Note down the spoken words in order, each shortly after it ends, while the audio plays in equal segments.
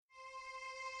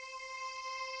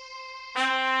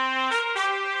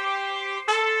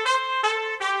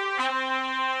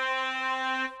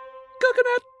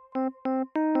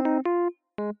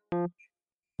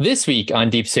This week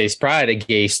on Deep Space Pride, a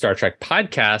gay Star Trek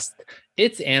podcast,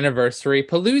 it's Anniversary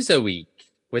Palooza Week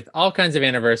with all kinds of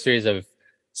anniversaries of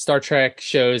Star Trek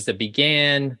shows that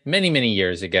began many, many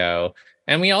years ago.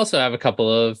 And we also have a couple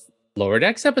of Lower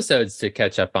Decks episodes to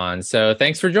catch up on. So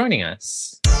thanks for joining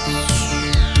us.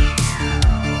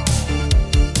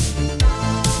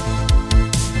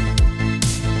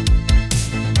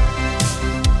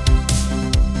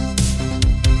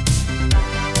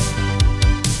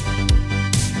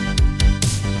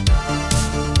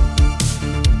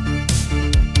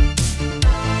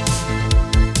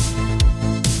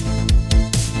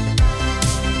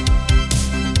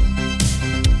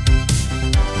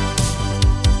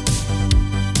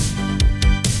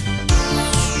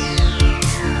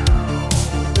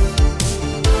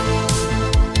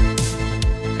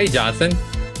 Hey, Johnson.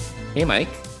 Hey, Mike.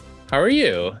 How are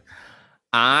you?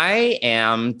 I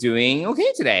am doing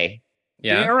okay today.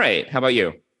 Yeah. Doing all right. How about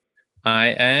you? I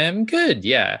am good.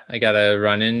 Yeah. I got a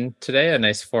run in today, a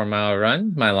nice 4-mile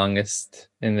run, my longest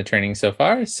in the training so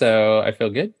far. So I feel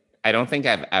good. I don't think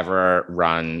I've ever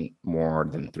run more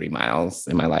than 3 miles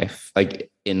in my life, like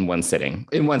in one sitting,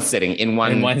 in one running,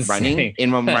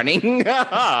 in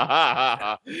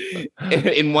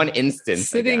one instance.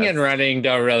 Sitting and running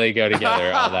don't really go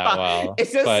together all that well.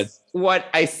 It's just what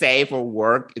I say for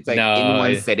work. It's like in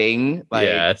one sitting, like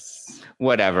yes,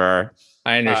 whatever.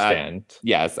 I understand.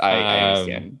 Yes, I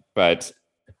understand. But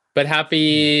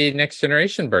happy Next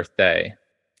Generation birthday.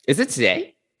 Is it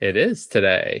today? It is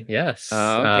today. Yes.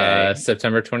 Oh, okay.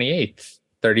 September 28th,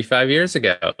 35 years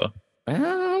ago.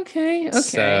 Oh, okay.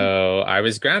 So I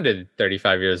was grounded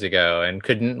 35 years ago and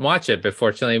couldn't watch it, but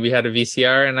fortunately we had a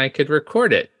VCR and I could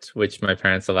record it, which my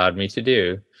parents allowed me to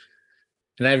do.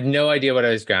 And I have no idea what I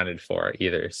was grounded for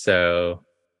either. So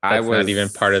that's not even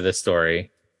part of the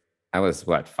story. I was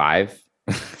what, 5,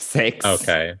 6?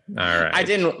 Okay. All right. I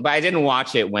didn't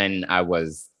watch it when I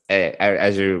was,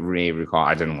 as you may recall,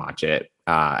 I didn't watch it.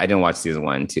 I didn't watch season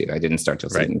 1 and 2. I didn't start till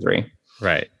season 3.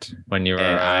 Right. When you were,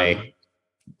 I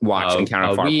watched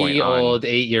Encounter Farpoint old,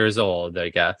 8 years old, I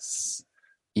guess.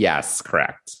 Yes,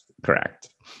 correct.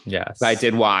 Yes. But I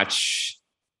did watch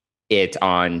it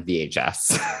on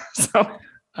VHS. So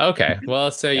okay.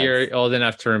 Well, so yes. You're old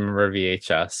enough to remember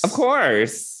VHS. Of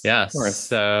course. Yes. Of course.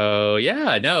 So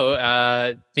yeah,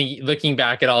 no, looking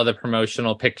back at all the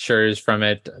promotional pictures from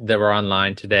it that were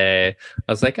online today,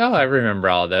 I was like, oh, I remember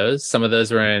all those. Some of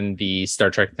those were in the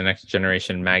Star Trek: The Next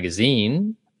Generation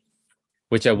magazine,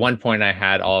 which at one point I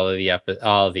had all the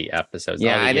episodes,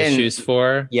 issues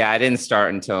for. Yeah, I didn't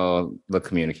start until The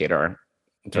Communicator.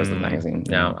 In terms of the magazine.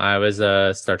 No, I was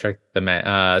a Star Trek: The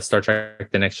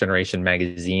Next Generation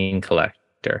magazine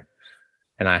collector,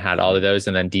 and I had all of those.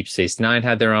 And then Deep Space Nine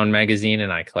had their own magazine,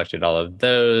 and I collected all of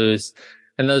those.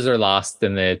 And those are lost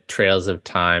in the trails of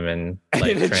time and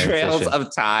like the trails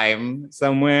of time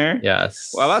somewhere.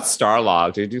 Yes. What about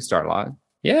Starlog? Did you do Starlog?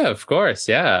 Yeah, of course.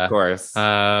 Yeah, of course.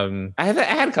 I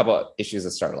had a couple of issues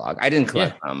of Starlog. I didn't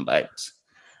collect them, but.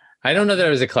 I don't know that I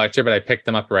was a collector, but I picked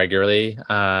them up regularly.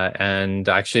 And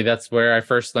actually, that's where I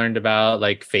first learned about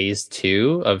like phase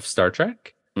 2 of Star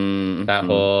Trek. That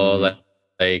whole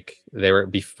like they were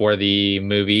before the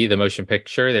movie, the motion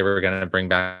picture, they were going to bring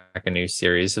back a new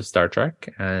series of Star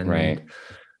Trek. And right.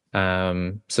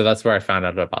 So that's where I found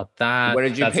out about that. Where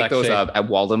did you pick those up? At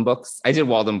Walden Books? I did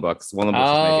Walden Books. Walden Books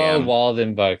was my jam.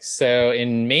 Walden Books. So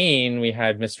in Maine, we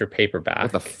had Mr. Paperback.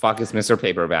 What the fuck is Mr.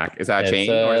 Paperback? Is that a chain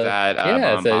or is that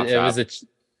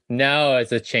No,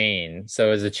 it's a chain. So it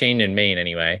was a chain in Maine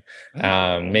anyway.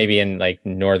 Maybe in like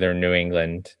northern New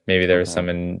England. Maybe there was some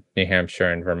in New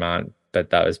Hampshire and Vermont, but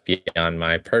that was beyond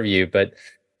my purview. But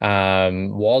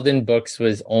Walden Books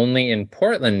was only in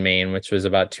Portland, Maine, which was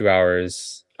about 2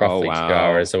 hours. Roughly 2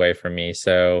 hours away from me.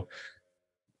 So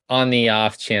on the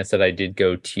off chance that I did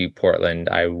go to Portland,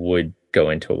 I would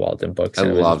go into a Walden Books. I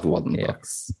loved Walden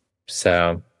Books.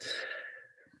 So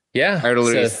yeah. I would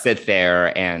literally sit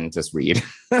there and just read.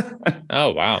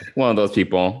 Oh, wow. One of those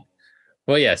people.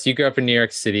 Well, yes, you grew up in New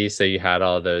York City, so you had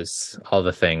all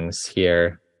the things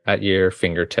here at your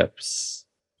fingertips.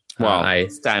 Well,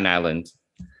 Staten Island.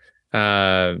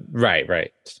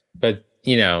 Right. But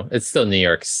you know, it's still New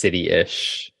York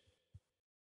City-ish.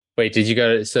 Wait, did you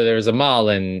go to... So there was a mall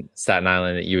in Staten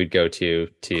Island that you would go to...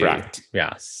 Correct.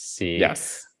 Yeah, see.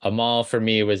 Yes. A mall for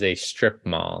me was a strip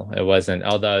mall. It wasn't...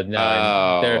 Although,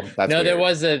 there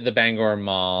was the Bangor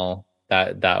Mall.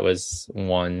 That was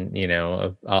one, you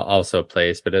know, also a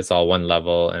place, but it's all one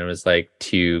level. And it was like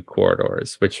 2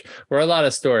 corridors, which were a lot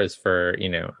of stores for, you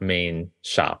know, a main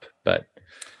shop. But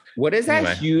what is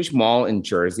that huge mall in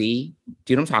Jersey?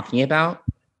 Do you know what I'm talking about?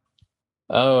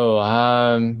 Oh,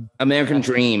 American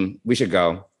Dream. We should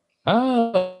go. They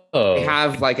oh,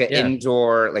 have like an yeah.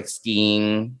 indoor like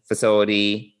skiing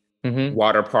facility, Mm-hmm.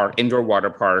 water park, indoor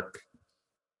water park,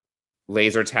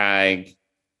 laser tag,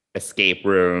 escape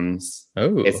rooms.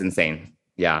 It's Oh, insane.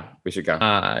 Yeah, we should go.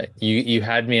 you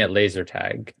had me at laser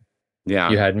tag. You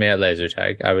Yeah. had me at laser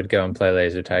tag. I would go and play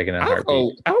laser tag in a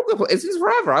heartbeat. I will go. It's just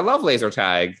forever. I love laser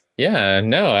tag. Yeah,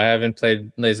 no, I haven't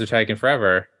played laser tag in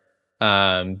forever.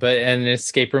 But an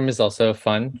escape room is also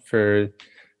fun for,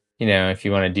 if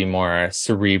you want to do more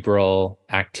cerebral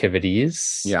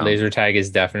activities. Yeah. Laser tag is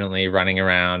definitely running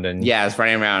around and Yeah, it's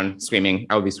running around screaming.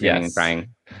 I would be screaming and yes. crying.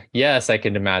 Yes, I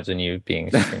can imagine you being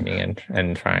screaming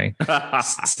and trying.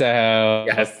 So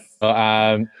Yes.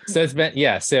 so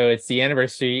so it's the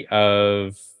anniversary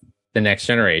of The Next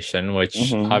Generation, which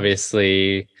Mhm.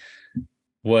 obviously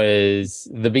was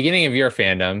the beginning of your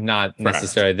fandom, not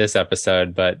necessarily this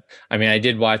episode, but I mean, I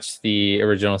did watch the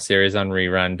original series on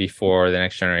rerun before The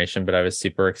Next Generation, but I was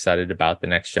super excited about The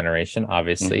Next Generation,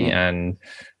 obviously. Mhm. And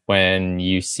when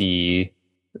you see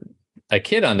a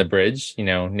kid on the bridge,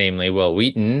 namely Will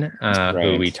Wheaton,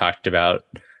 who we talked to a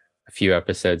few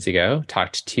episodes ago,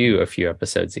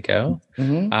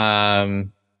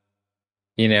 Mhm.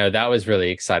 that was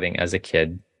really exciting as a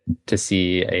kid to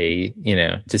see a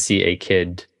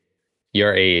kid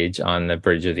your age on the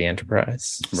bridge of the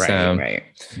Enterprise. Right.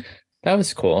 That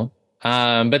was cool.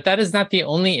 But that is not the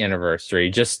only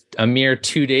anniversary. Just a mere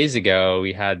 2 days ago,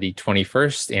 we had the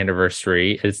 21st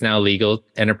anniversary. It's now legal.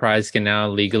 Enterprise can now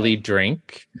legally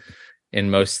drink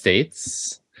in most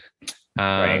states.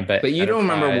 Right. But you don't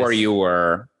remember where you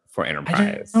were for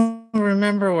Enterprise. I don't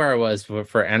remember where I was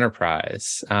for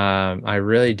Enterprise. I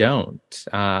really don't.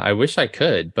 I wish I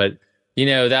could, but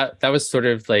that was sort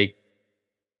of like.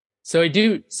 So I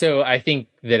do. So I think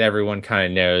that everyone kind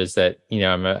of knows that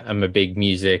I'm a big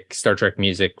Star Trek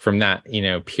music from that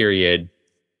period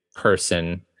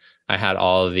person. I had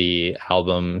all of the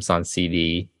albums on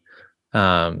CD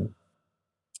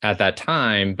at that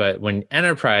time, but when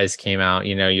Enterprise came out,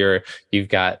 you've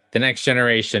got the Next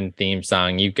Generation theme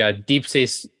song, you've got Deep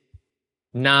Space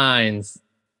Nine's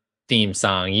theme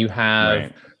song, you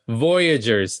have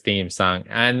Voyager's theme song,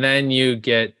 and then you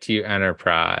get to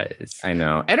Enterprise. I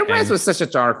know Enterprise was such a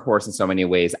dark horse in so many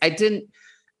ways. I don't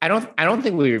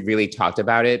think we really talked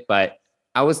about it, but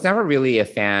I was never really a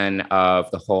fan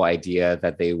of the whole idea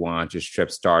that they want to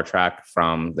strip Star Trek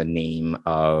from the name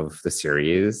of the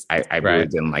series. I really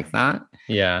didn't like that.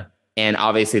 Yeah. And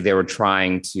obviously they were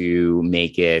trying to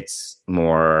make it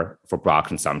more for broad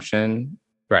consumption.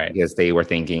 Right. Because they were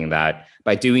thinking that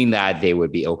by doing that, they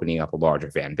would be opening up a larger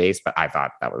fan base. But I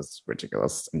thought that was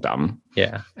ridiculous and dumb.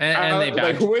 Yeah. And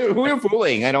they who are you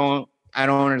fooling? I don't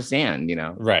understand,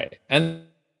 Right. And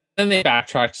then they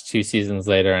backtracked 2 seasons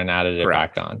later and added it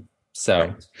back on.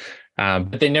 So,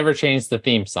 but they never changed the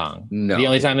theme song. No. The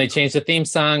only time they changed the theme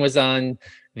song was on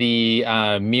the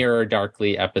Mirror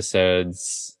Darkly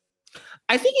episodes.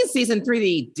 I think in season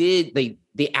 3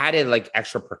 they added like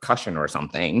extra percussion or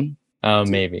something. Oh,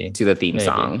 maybe to the theme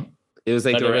song. It was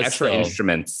like there were extra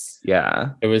instruments.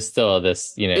 Yeah, it was still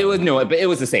this. It was but it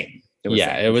was the same. It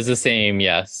was the same.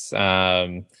 Yes.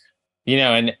 And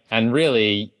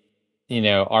really,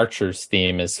 Archer's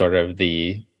theme is sort of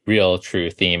the real true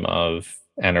theme of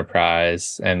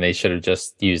Enterprise, and they should have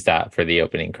just used that for the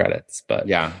opening credits. But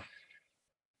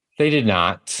they did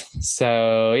not.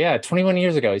 So 21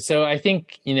 years ago. So I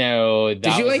think Did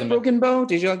you like Broken Bow?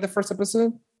 Did you like the first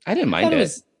episode? I didn't mind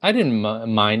it. I didn't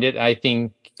mind it. I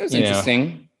think it was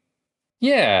interesting.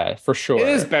 Yeah, for sure. It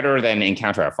is better than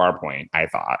Encounter at Farpoint, I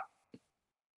thought.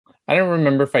 I don't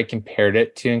remember if I compared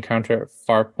it to Encounter at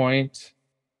Farpoint.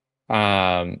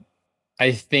 I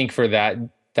think for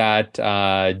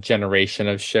that generation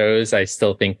of shows, I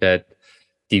still think that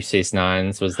Deep Space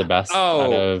Nines was the best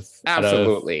out of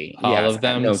all of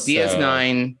them. No,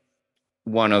 DS9,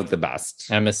 one of the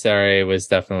best. Emissary was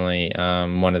definitely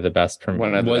one of the best.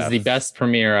 The best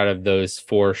premiere out of those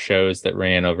 4 shows that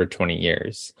ran over 20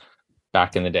 years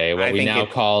back in the day. What we now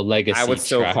call Legacy. I would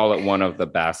still call it one of the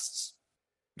best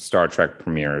Star Trek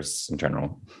premieres in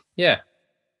general. Yeah.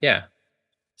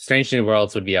 Strange New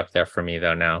Worlds would be up there for me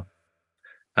though now.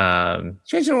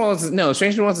 Strange New Worlds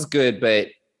is good, but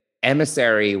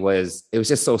Emissary was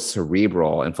just so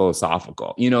cerebral and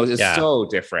philosophical. It's so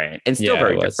different and still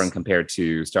very different compared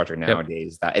to Star Trek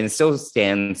nowadays. And it still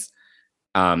stands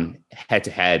head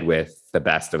to head with the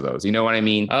best of those. You know what I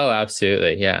mean? Oh,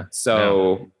 absolutely. Yeah.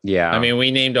 So, I mean,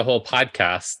 we named a whole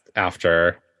podcast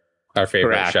after our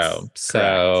favorite show.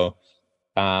 So,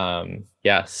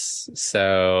 yes.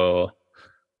 So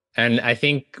And I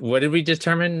think, what did we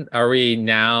determine? Do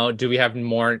we have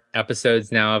more episodes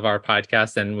now of our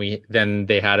podcast than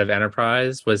they had of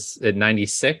Enterprise? Was it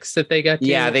 96 that they got to?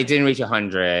 Yeah, they didn't reach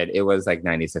 100. It was like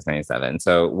 96, 97.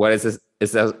 So what is this?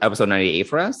 Is this episode 98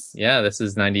 for us? Yeah, this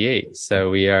is 98. So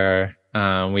we have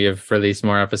released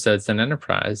more episodes than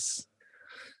Enterprise.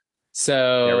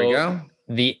 So there we go.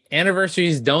 The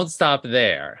anniversaries don't stop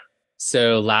there.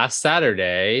 So last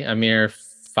Saturday, a mere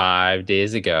 5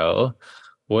 days ago,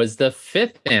 was the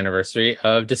 5th anniversary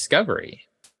of Discovery,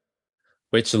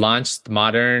 which launched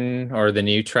modern, or the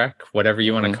new Trek, whatever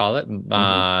you want to call it,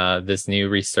 this new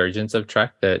resurgence of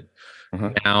Trek that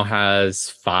now has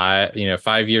 5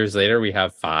 years later, we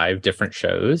have 5 different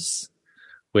shows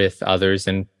with others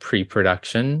in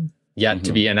pre-production yet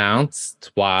to be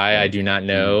announced. Why? I do not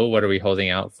know. What are we holding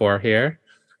out for here?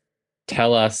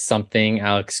 Tell us something,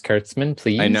 Alex Kurtzman,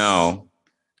 please. I know.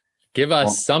 Give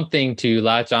us something to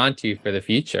latch onto for the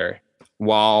future.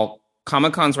 Well,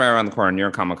 Comic-Con's right around the corner. New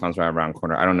York Comic-Con's right around the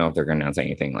corner. I don't know if they're going to announce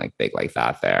anything like big like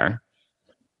that there.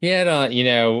 Yeah,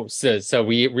 so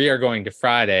we are going to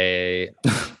Friday.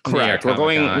 Correct. We're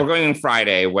going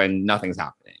Friday when nothing's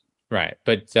happening. Right.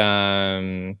 But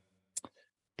my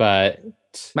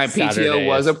PTO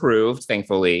was approved,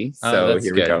 thankfully. So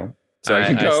here we go. So I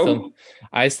can go.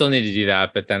 I still need to do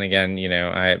that, but then again,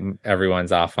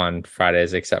 everyone's off on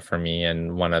Fridays except for me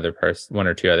and one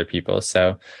or two other people.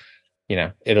 So,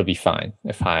 it'll be fine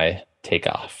if I take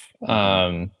off. So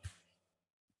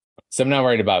I'm not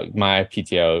worried about my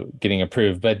PTO getting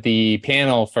approved, but the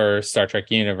panel for Star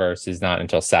Trek Universe is not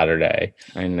until Saturday.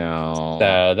 I know.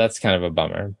 So that's kind of a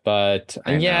bummer. But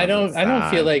I don't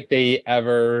feel like they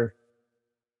ever.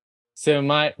 So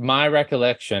my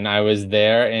recollection, I was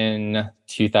there in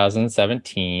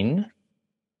 2017,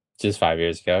 just 5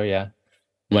 years ago, yeah,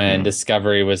 when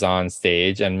Discovery was on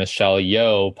stage and Michelle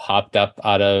Yeoh popped up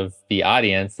out of the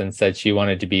audience and said she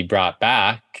wanted to be brought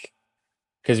back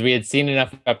because we had seen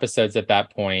enough episodes at that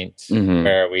point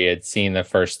where we had seen the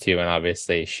first 2, and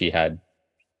obviously she had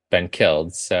been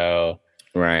killed. So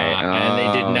right, and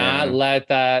they did not let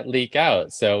that leak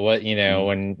out. So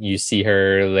when you see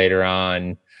her later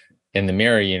on in the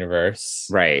Mirror universe,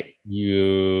 right,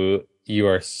 you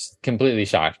are completely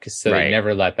shocked because they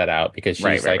never let that out because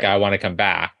she's I want to come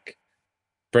back,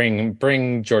 bring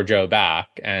Georgiou back,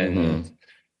 and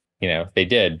they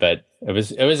did, but it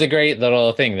was a great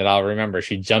little thing that I'll remember.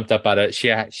 She jumped up out of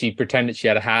she pretended she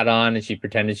had a hat on and she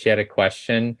pretended she had a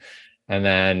question, and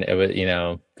then it was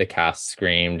the cast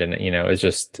screamed, and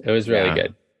it was really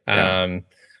good. Yeah.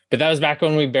 But that was back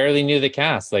when we barely knew the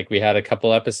cast. Like, we had a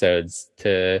couple episodes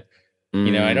to.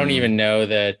 I don't even know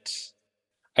that.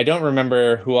 I don't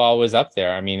remember who all was up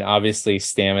there. I mean, obviously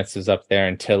Stamets was up there,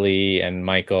 and Tilly and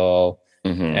Michael,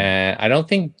 and I don't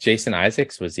think Jason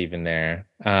Isaacs was even there.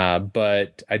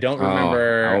 But I don't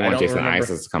remember. I want Jason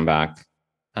Isaacs to come back.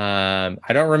 I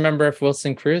don't remember if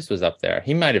Wilson Cruz was up there.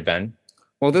 He might have been.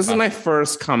 Well, this is my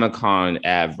first Comic-Con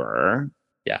ever.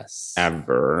 Yes,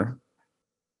 ever.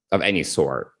 Of any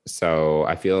sort. So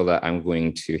I feel that I'm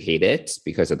going to hate it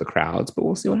because of the crowds, but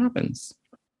we'll see what happens.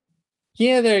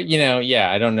 Yeah,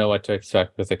 I don't know what to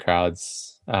expect with the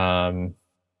crowds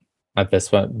at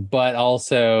this one. But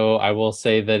also, I will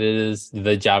say that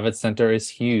the Javits Center is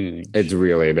huge. It's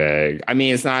really big. I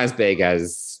mean, it's not as big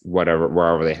as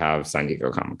wherever they have San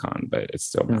Diego Comic-Con, but it's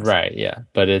still massive. Right, yeah.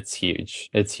 But it's huge.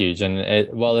 It's huge. And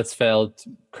it's felt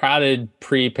crowded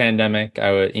pre-pandemic.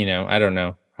 I don't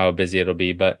know how busy it'll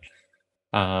be, but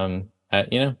I'm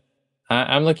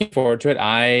looking forward to it.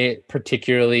 I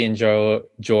particularly enjoy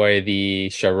the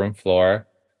showroom floor,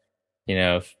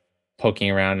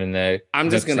 poking around in the. I'm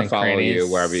just going to follow you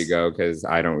wherever you go because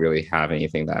I don't really have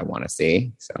anything that I want to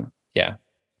see. So yeah,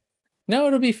 no,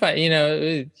 it'll be fun.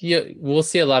 We'll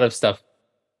see a lot of stuff.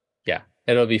 Yeah,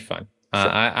 it'll be fun.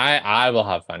 Sure. I will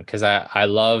have fun because I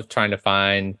love trying to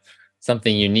find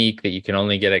something unique that you can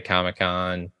only get at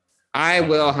Comic-Con. I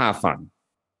will have fun.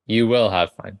 You will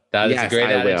have fun. That is a great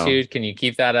attitude. Can you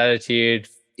keep that attitude?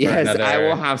 Yes, I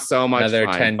will have so much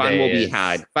fun. Fun will be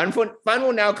had. Fun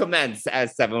will now commence,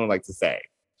 as Seven would like to say.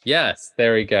 Yes,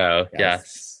 there we go.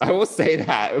 Yes. I will say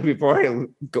that before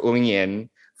going in.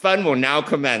 Fun will now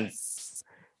commence.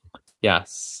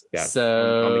 Yes.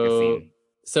 So, I'll make a scene.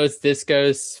 So it's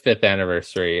Disco's 5th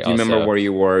anniversary. Do you remember where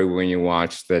you were when you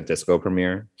watched the Disco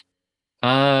premiere?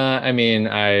 I mean,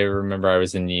 I remember I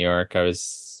was in New York. I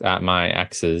was at my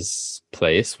ex's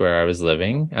place where I was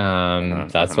living.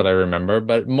 That's what I remember.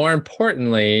 But more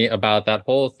importantly about that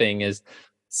whole thing is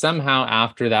somehow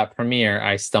after that premiere,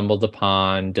 I stumbled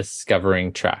upon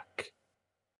Discovering Trek.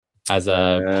 as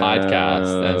a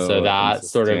podcast. And so that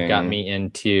sort of got me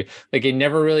into, like, it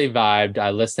never really vibed.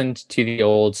 I listened to the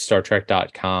old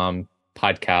StarTrek.com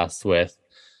podcast with,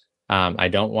 I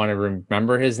don't want to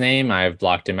remember his name. I've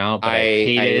blocked him out, but I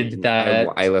hated that.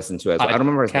 I listened to it. I don't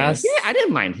remember his name. Yeah, I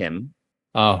didn't mind him.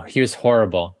 Oh, he was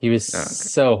horrible. He was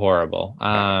so horrible.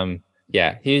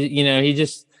 Yeah, he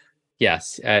just,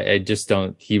 yes, I just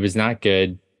don't, he was not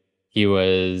good. He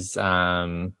was,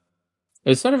 it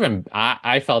was sort of,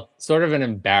 I felt sort of an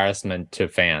embarrassment to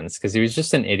fans because he was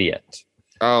just an idiot.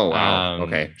 Oh, wow.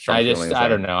 Okay. I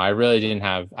don't know. I really didn't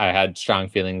I had strong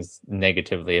feelings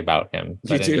negatively about him.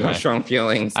 You do have strong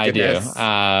feelings. I do.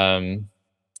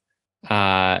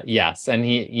 Yes. And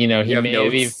he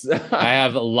I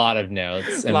have a lot of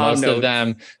notes, and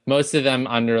most of them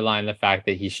underline the fact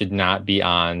that he should not be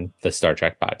on the Star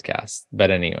Trek podcast.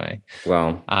 But anyway,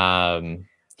 well,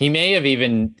 he may have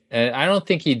even, I don't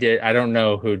think he did. I don't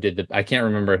know who did I can't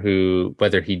remember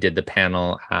whether he did the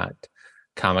panel at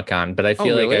Comic-Con, but I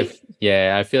feel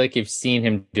I feel like you've seen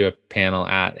him do a panel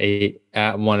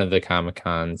at one of the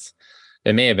Comic-Cons.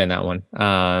 It may have been that one.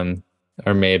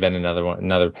 Or may have been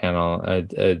another panel,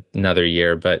 another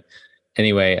year. But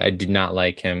anyway, I did not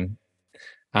like him.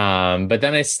 But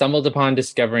then I stumbled upon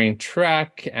Discovering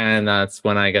Trek, and that's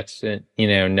when I got to,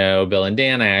 know Bill and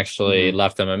Dan. I actually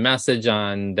left them a message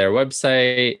on the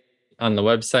website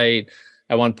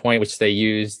at one point, which they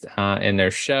used in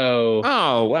their show.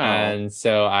 Oh, wow. And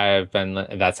so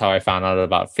that's how I found out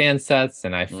about Fansets,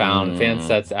 and I found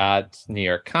Fansets at New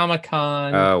York Comic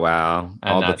Con. Oh, wow.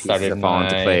 And all the pieces have fallen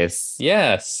into place.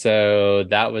 Yeah, so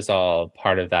that was all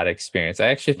part of that experience. I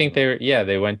actually think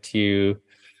they went to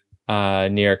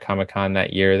New York Comic Con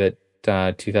that year,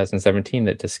 that 2017,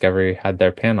 that Discovery had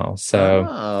their panel.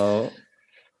 So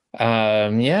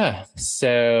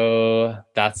so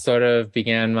that sort of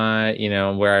began my,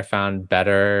 where I found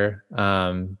better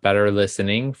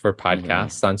listening for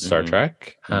podcasts on Star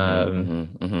Trek.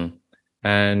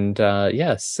 And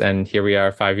yes, and here we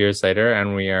are 5 years later,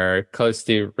 and we are close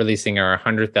to releasing our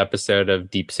 100th episode of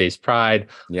Deep Space Pride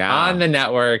on the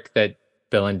network that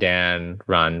Bill and Dan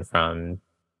run, from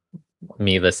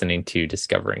me listening to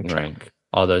Discovering Trek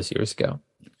all those years ago.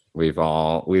 We've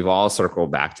all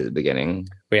circled back to the beginning.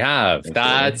 We have.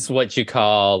 That's what you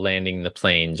call landing the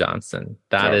plane, Johnson.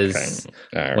 That is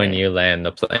when you land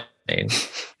the plane.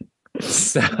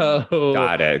 So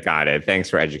got it. Thanks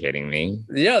for educating me.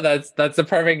 Yeah, that's a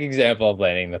perfect example of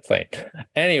landing the plane.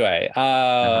 Anyway,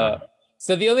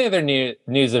 so the only other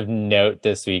news of note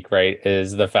this week, right,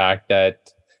 is the fact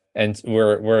that, and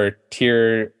we're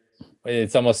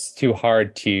it's almost too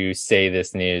hard to say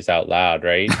this news out loud,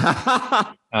 right?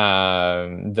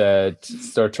 The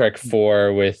Star Trek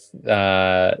 4 with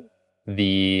the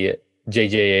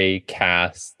JJA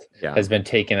cast has been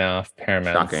taken off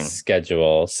Paramount's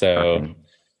schedule. So,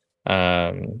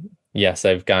 yes,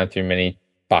 I've gone through many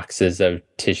boxes of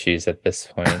tissues at this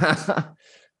point.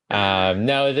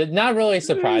 No, not really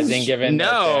surprising, given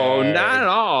not at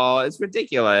all. It's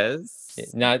ridiculous.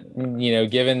 Not,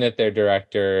 given that their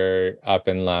director up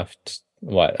and left,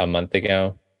 a month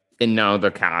ago? And now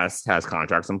the cast has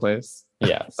contracts in place?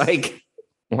 Yes. Like,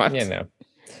 what?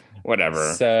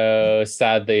 Whatever. So,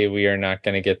 sadly, we are not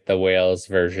going to get the Whales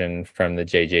version from the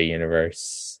JJ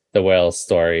universe. The Whales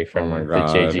story from the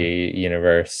JJ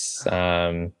universe.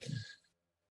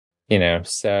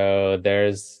 So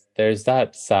there's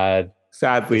that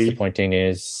sadly disappointing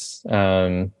news.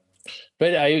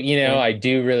 But I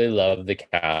do really love the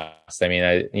cast. I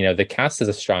mean, the cast is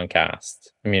a strong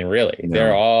cast. I mean, really,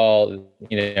 they're all,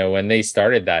 when they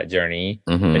started that journey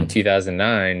in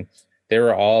 2009, they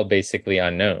were all basically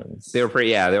unknowns. They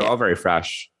were all very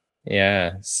fresh.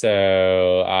 Yeah.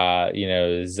 So,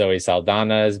 Zoe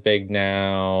Saldana is big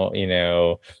now.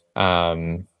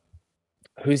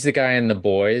 Who's the guy in The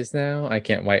Boys now? I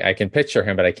can picture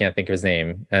him, but I can't think of his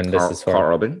name. And this is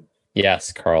Carl Urban.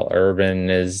 Yes, Carl Urban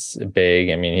is big.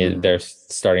 I mean, they're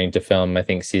starting to film, I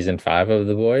think, season 5 of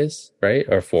The Boys, right?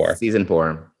 Or 4? Season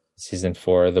 4. Season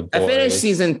 4 of The Boys. I finished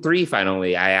season 3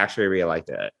 finally. I actually really liked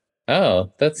it.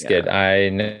 Oh, that's good. I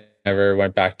never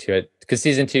went back to it because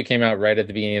season 2 came out right at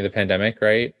the beginning of the pandemic,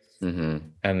 right?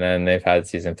 And then they've had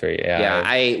season 3. Yeah,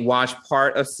 I watched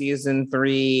part of season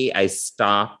 3. I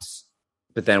stopped,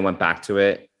 but then went back to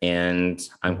it, and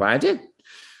I'm glad I did.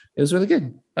 It was really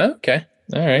good. Okay.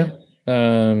 All right.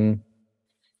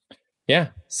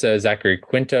 So Zachary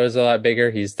Quinto is a lot bigger.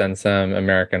 He's done some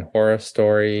American Horror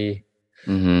Story,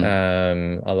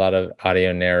 a lot of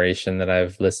audio narration that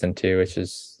I've listened to, which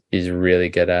he's really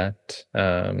good at.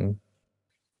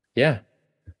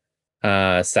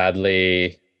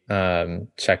 Sadly,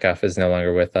 Chekhov is no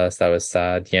longer with us. That was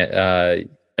sad. Yeah,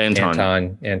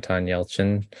 Anton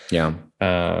Yelchin. Yeah.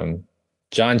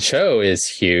 John Cho is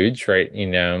huge, right? You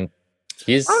know,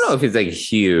 I don't know if he's like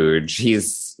huge.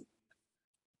 He's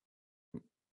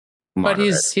moderate.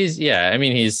 But he's I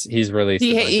mean, he's released.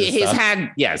 He's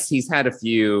had a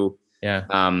few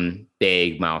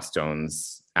big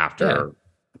milestones after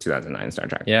 2009 Star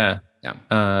Trek. Yeah.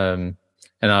 And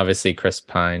obviously Chris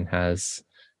Pine has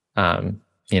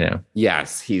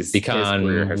yes, he's become his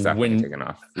career has definitely taken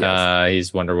off. Yes.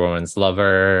 He's Wonder Woman's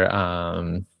lover,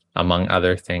 among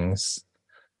other things.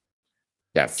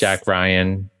 Yes. Jack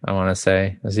Ryan, I want to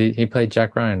say. He played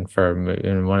Jack Ryan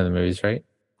in one of the movies, right?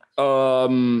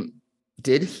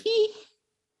 Did he?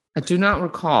 I do not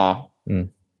recall.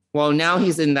 Well, now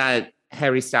he's in that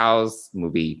Harry Styles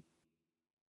movie.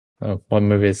 Oh, what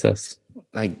movie is this?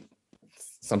 Like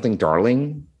something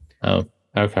Darling. Oh,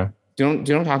 okay. Do you know what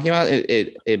I'm talking about?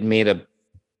 It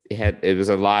was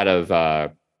a lot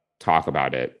of talk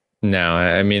about it. No,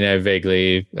 I mean I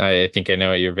think I know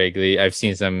what you're vaguely. I've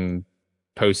seen some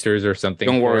posters or something.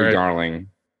 Don't worry, darling.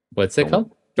 What's it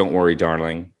called? Don't worry,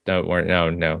 darling. Don't worry.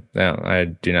 No. I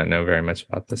do not know very much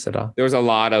about this at all. There was a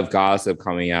lot of gossip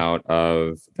coming out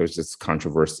of. There was just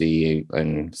controversy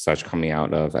and such coming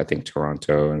out of, I think,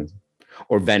 Toronto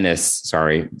or Venice.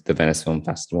 Sorry, the Venice Film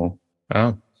Festival.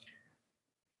 Oh,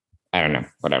 I don't know.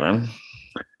 Whatever.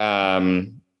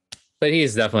 But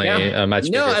he's definitely a much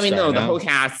bigger star now. The whole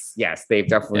cast. Yes, they've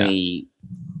definitely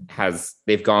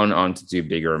they've gone on to do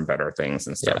bigger and better things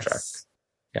in Star Trek.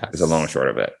 Yeah, it's a long and short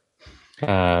of it.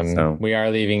 So we are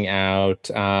leaving out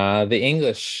the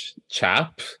English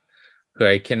chap, who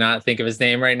I cannot think of his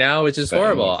name right now, which is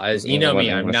horrible. As you know me,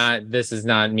 this is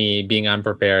not me being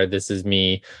unprepared. This is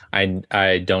me.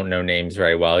 I don't know names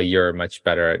very well. You're much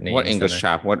better at names. What English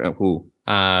chap? Who?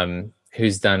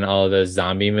 Who's done all of those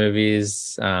zombie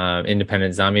movies,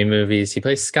 independent zombie movies. He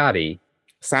plays Scotty.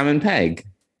 Simon Pegg.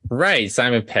 Right,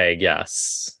 Simon Pegg,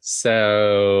 yes.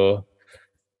 So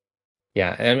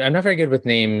yeah, I'm not very good with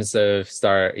names of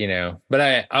but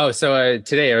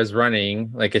today I was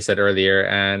running, like I said earlier,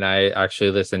 and I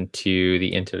actually listened to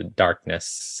the Into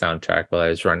Darkness soundtrack while I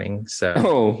was running. So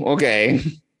okay.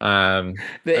 The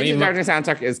Into Darkness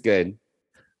soundtrack is good.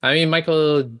 I mean,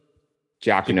 Michael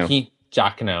Giacchino.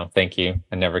 Giacchino, thank you.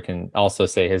 I never can also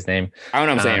say his name. I don't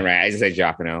know what I'm saying right. I just say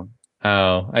Giacchino.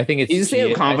 Oh, I think it's... You just say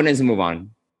with confidence and move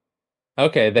on.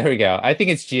 Okay, there we go. I think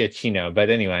it's Giacchino, but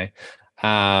anyway.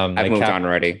 I've moved on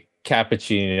already.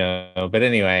 Cappuccino. But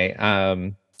anyway,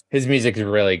 his music is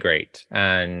really great.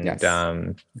 And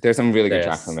there's some really good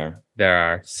tracks on there. There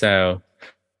are. So,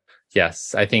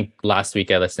 yes, I think last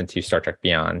week I listened to Star Trek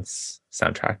Beyond's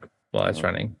soundtrack while I was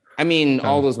running. I mean,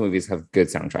 all those movies have good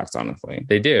soundtracks, honestly.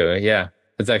 They do, yeah.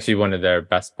 It's actually one of their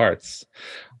best parts,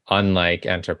 unlike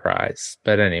Enterprise.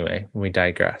 But anyway, we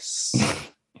digress.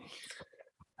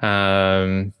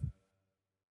 But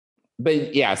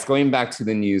yes, going back to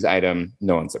the news item,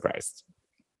 no one's surprised.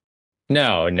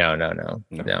 No.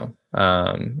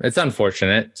 It's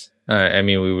unfortunate. I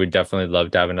mean, we would definitely love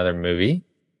to have another movie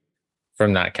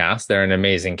from that cast. They're an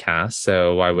amazing cast,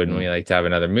 so why wouldn't we like to have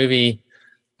another movie?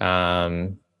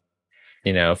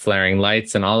 Flaring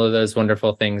lights and all of those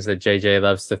wonderful things that JJ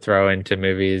loves to throw into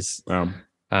movies.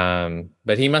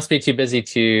 But he must be too busy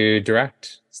to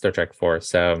direct Star Trek 4.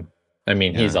 So, I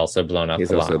mean, he's also blown up.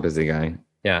 He's also a busy guy.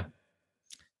 Yeah.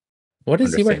 What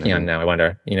is he working on now? I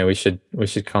wonder. We should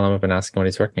call him up and ask him what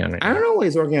he's working on right now. I don't know what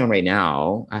he's working on right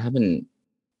now. I haven't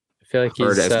heard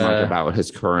as much about his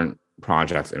current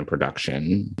projects in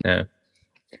production. Yeah.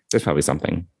 There's probably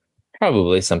something.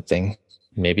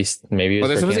 Maybe. Well,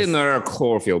 there's supposed to be another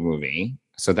Cloverfield movie,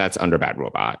 so that's under Bad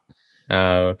Robot.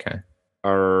 Oh, okay.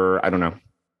 Or I don't know.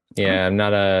 Yeah, I'm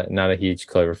not a huge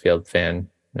Cloverfield fan.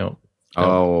 No.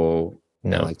 Oh,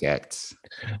 no. I like it.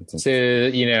 So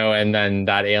and then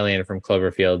that alien from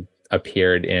Cloverfield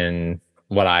appeared in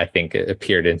what I think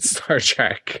appeared in Star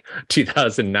Trek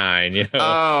 2009.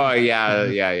 Oh yeah.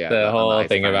 The whole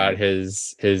thing about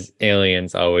his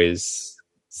aliens always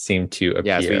seem to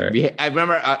appear. Yes, I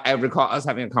recall us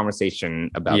having a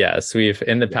conversation about. Yes, we've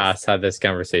in the past had this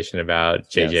conversation about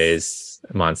JJ's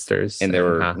monsters, and there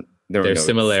were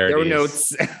similarities. There were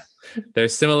notes.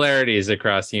 There's similarities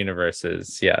across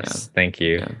universes. Yes, thank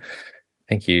you,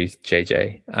 thank you,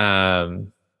 JJ.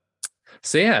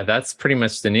 So yeah, that's pretty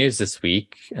much the news this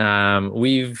week.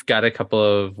 We've got a couple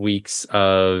of weeks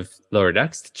of Lower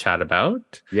Decks to chat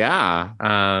about. Yeah.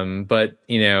 But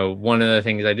one of the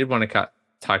things I did want to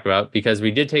talk about, because we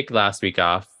did take last week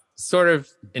off, sort of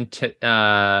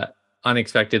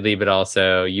unexpectedly, but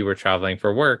also you were traveling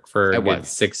for work for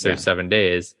 6 or 7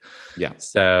 days. Yeah.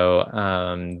 So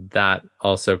that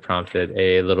also prompted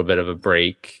a little bit of a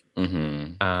break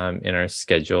in our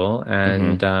schedule.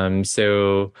 And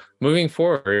so moving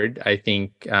forward, I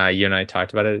think you and I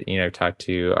talked about it, talked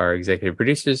to our executive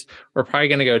producers. We're probably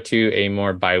going to go to a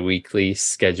more bi-weekly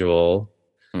schedule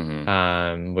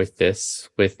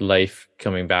with life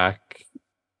coming back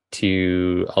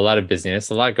to a lot of busyness,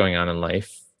 a lot going on in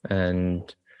life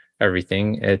and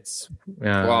everything. It's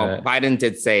well, Biden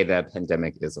did say the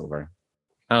pandemic is over.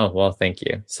 Oh, well, thank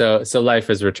you. So life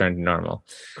has returned to normal.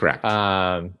 Correct.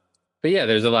 But yeah,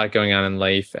 there's a lot going on in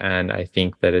life, and I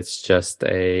think that it's just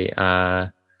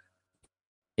I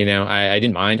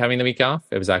didn't mind having the week off.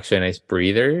 It was actually a nice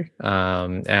breather.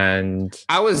 And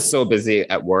I was so busy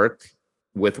at work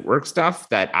with work stuff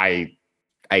that I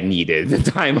needed the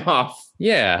time off.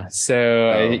 Yeah. So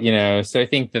I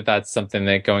think that that's something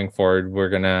that going forward we're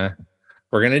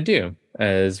gonna do,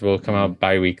 as we'll come out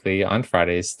bi-weekly on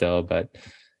Fridays still, but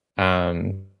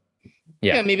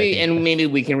maybe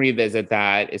we can revisit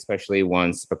that, especially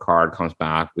once Picard comes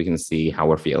back. We can see how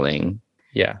we're feeling.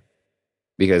 Yeah,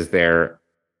 because there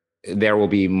will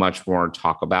be much more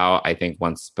talk about, I think,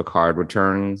 once Picard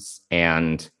returns,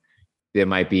 and there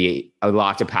might be a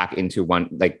lot to pack into one.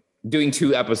 Like doing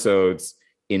 2 episodes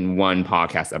in one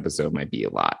podcast episode might be a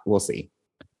lot. We'll see.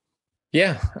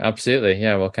 Yeah, absolutely.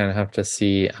 Yeah, we'll kind of have to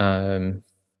see.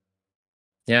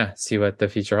 See what the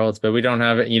future holds. But we don't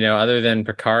have it, other than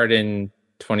Picard in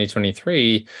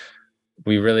 2023,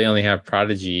 we really only have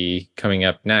Prodigy coming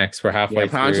up next. We're halfway through.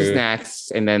 Prodigy's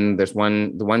next, and then there's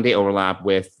the 1 day overlap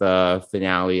with the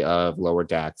finale of Lower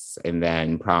Decks, and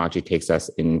then Prodigy takes us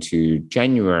into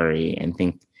January, and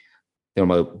think there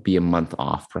might be a month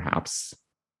off, perhaps.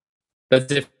 That's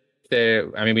if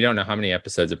we don't know how many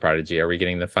episodes of Prodigy. Are we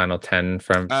getting the final 10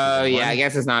 from? I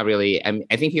guess it's not really.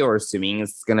 I think people are assuming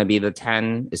it's going to be the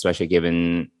 10, especially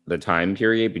given the time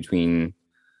period between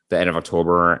the end of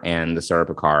October and the start of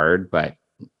Picard. But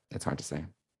it's hard to say.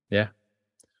 Yeah,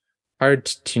 hard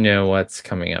to know what's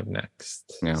coming up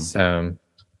next. Yeah. So,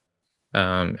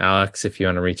 Alex, if you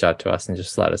want to reach out to us and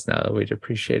just let us know, we'd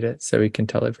appreciate it, so we can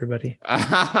tell everybody.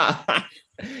 Yes,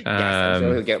 I'm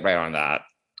sure we'll get right on that.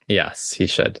 Yes, he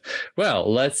should.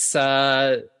 Well, let's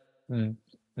that's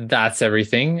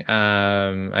everything.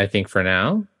 I think for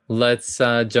now, let's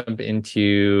jump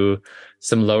into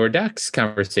some Lower Decks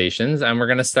conversations, and we're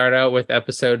going to start out with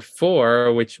episode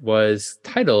 4, which was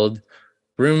titled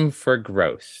Room for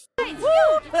Growth.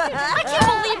 I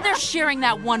can't believe they're sharing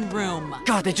that one room.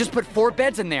 God, they just put 4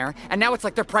 beds in there, and now it's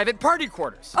like their private party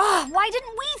quarters. Oh, why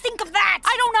didn't we think of that?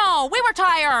 I don't know. We were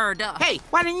tired. Hey,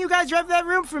 why didn't you guys rev that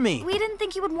room for me? We didn't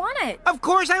think you would want it. Of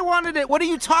course I wanted it. What are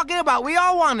you talking about? We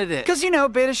all wanted it. Because,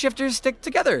 beta shifters stick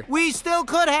together. We still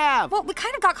could have. Well, we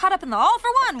kind of got caught up in the all for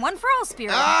one for all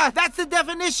spirit. That's the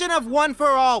definition of one for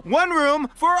all. One room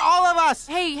for all of us.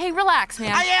 Hey, relax,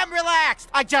 man. I am relaxed.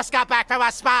 I just got back from a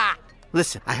spa.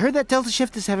 Listen, I heard that Delta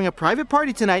Shift is having a private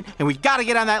party tonight, and we gotta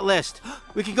get on that list.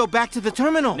 We could go back to the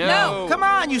terminal. No. Come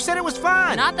on, you said it was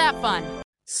fun. Not that fun.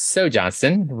 So,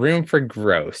 Johnston, Room for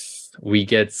Growth. We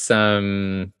get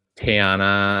some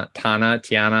Tiana,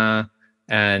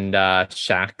 and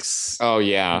Shaxx. Oh,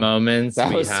 yeah. Moments.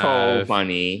 That was so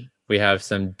funny. We have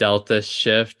some Delta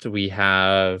Shift. We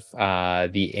have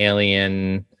the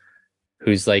alien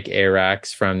who's like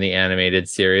Arax from the animated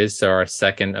series. So our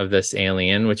second of this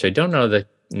alien, which I don't know the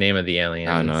name of the alien.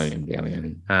 I don't know the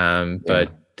alien.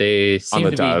 But they seem on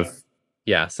the to Dove. be...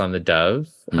 Yes, on the Dove.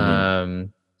 Mm-hmm.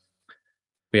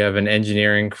 We have an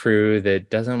engineering crew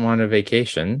that doesn't want a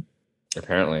vacation.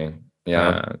 Apparently.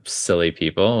 Yeah. Silly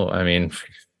people. I mean,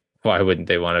 why wouldn't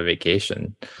they want a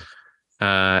vacation?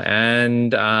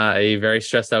 And a very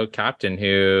stressed out captain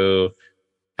who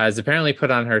has apparently put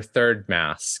on her 3rd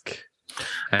mask.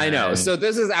 I know. So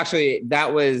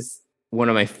that was one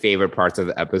of my favorite parts of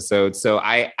the episode. So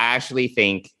I actually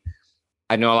think,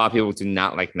 I know a lot of people do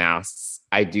not like masks.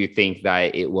 I do think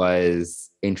that it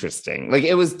was interesting. Like,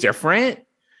 it was different.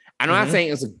 I'm not saying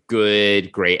it was a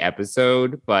great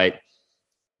episode, but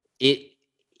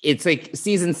it's like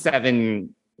season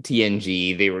 7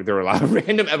 TNG. There were a lot of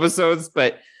random episodes,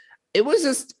 but it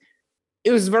was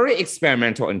very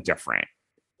experimental and different.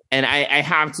 And I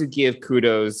have to give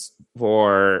kudos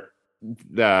for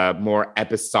the more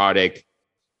episodic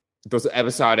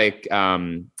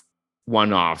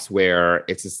one-offs where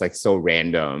it's just like so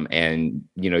random, and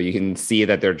you can see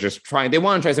that they're just they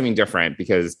want to try something different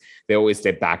because they always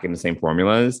stay back in the same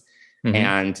formulas.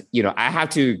 And I have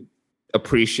to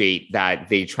appreciate that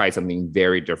they tried something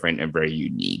very different and very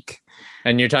unique.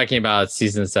 And you're talking about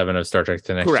season 7 of Star Trek: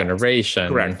 The Next Generation.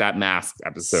 Correct. That Masked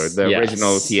episode, the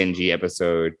original TNG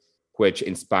episode, which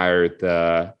inspired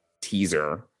the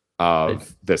teaser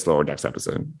of this Lower Decks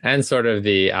episode. And sort of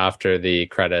the after the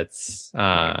credits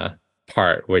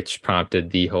part, which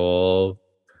prompted the whole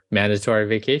mandatory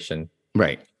vacation.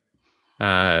 Right.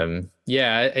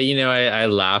 Yeah, I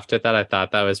laughed at that. I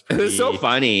thought that was pretty... It was so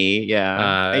funny.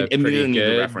 Yeah. And we didn't need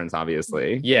the reference,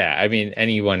 obviously. Yeah, I mean,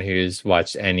 anyone who's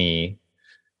watched any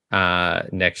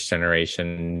Next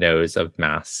Generation knows of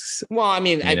masks. Well, I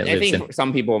mean, I think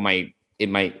some people might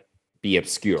be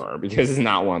obscure because it's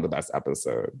not one of the best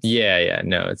episodes. Yeah,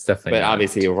 no, it's definitely But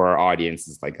obviously, for our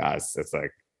audiences like us, it's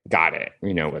like, got it.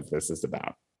 We know what this is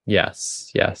about.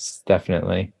 Yes,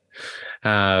 definitely.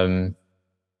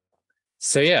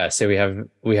 So we have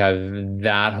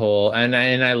that whole, and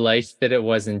I liked that it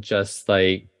wasn't just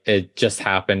like it just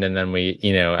happened and then we,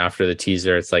 after the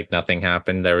teaser, it's like nothing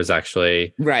happened. There was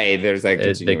actually there's like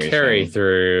the carry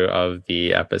through of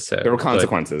the episode. There were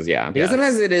consequences, because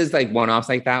sometimes it is like one-offs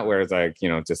like that where it's like,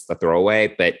 just a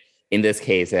throwaway, but in this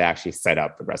case, it actually set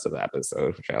up the rest of the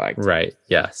episode, which I liked. Right.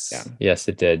 Yes. Yeah. Yes,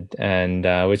 it did. And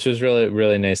which was really,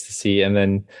 really nice to see. And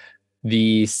then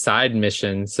the side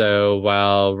mission. So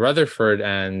while Rutherford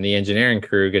and the engineering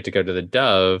crew get to go to the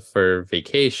Dove for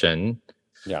vacation,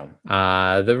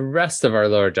 the rest of our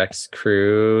Lower Decks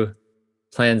crew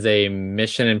plans a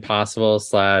Mission Impossible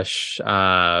 /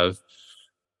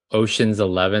 Ocean's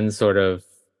 11 sort of,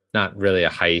 not really a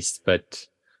heist, but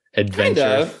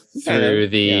adventure through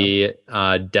the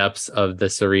depths of the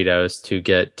Cerritos to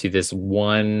get to this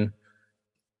one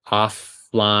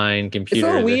offline computer.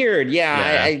 It's so weird.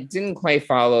 I didn't quite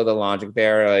follow the logic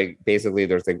there. Like basically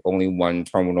there's like only one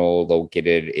terminal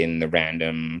located in the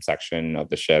random section of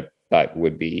the ship that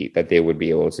they would be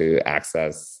able to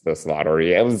access this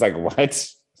lottery. It was like, what?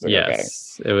 Like,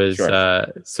 yes, okay. It was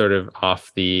sort of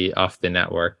off the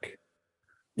network.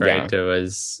 Right. It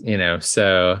was,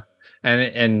 so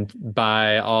and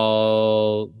by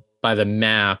the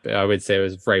map, I would say it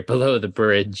was right below the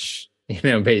bridge,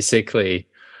 basically.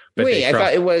 But wait, I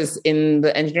thought it was in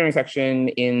the engineering section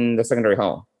in the secondary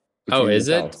hull. Oh, is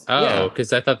it? Oh,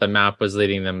 because I thought the map was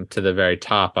leading them to the very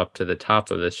top, up to the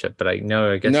top of the ship. But I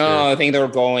think they were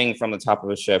going from the top of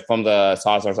the ship, from the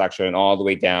saucer section, all the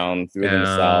way down through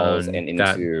themselves and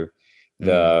into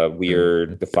the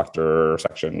weird deflector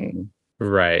section.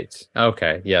 Right.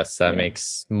 Okay. Yes, that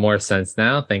makes more sense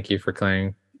now. Thank you for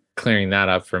clearing that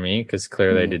up for me, because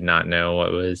clearly I did not know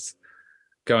what was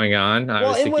going on.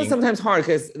 It was sometimes hard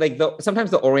because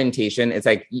sometimes the orientation, it's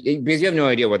like, because you have no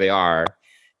idea where they are.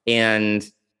 And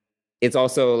it's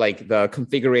also like the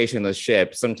configuration of the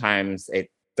ship. Sometimes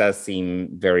it does seem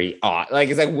very odd. Like,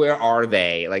 it's like, where are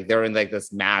they? Like, they're in like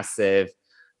this massive,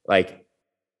 like,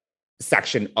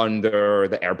 section under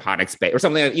the aeroponics bay or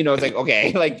something. It's like,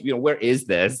 okay, like, where is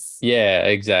this? Yeah,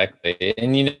 exactly.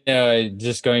 And,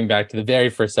 just going back to the very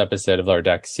first episode of Lower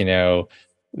Decks,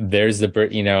 there's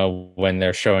when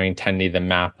they're showing Tendi the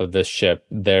map of the ship,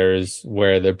 there's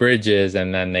where the bridge is,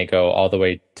 and then they go all the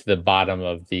way to the bottom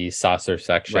of the saucer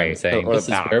section, saying this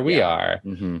is where we are.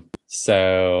 Mm-hmm.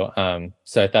 So I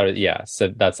thought, so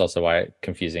that's also why it's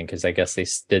confusing, because I guess they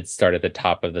did start at the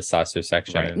top of the saucer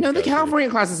section. Right. No, the California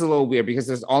class is a little weird because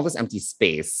there's all this empty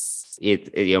space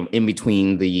in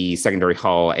between the secondary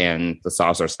hull and the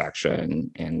saucer section,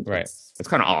 and it's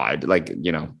kind of odd, like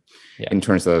in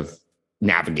terms of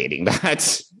navigating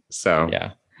that. So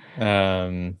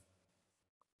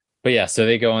so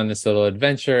they go on this little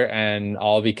adventure, and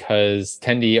all because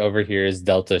Tendi overhears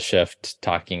Delta Shift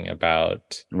talking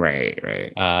about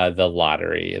the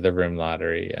lottery, the room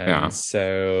lottery. And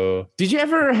so did you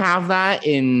ever have that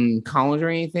in college or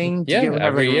anything?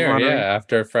 Every year.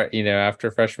 After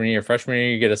freshman year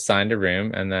you get assigned a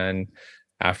room, and then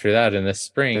after that in the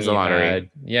spring there's a lottery.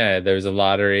 There's a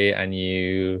lottery, and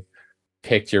you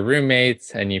picked your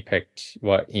roommates, and you picked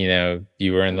what you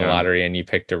were in the lottery, and you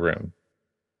picked a room.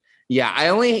 Yeah, I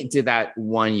only did that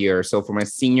 1 year. So for my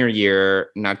senior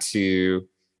year, not to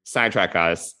sidetrack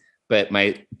us, but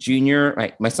my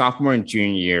sophomore and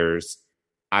junior years,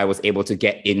 I was able to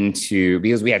get into,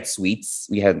 because we had suites,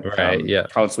 we had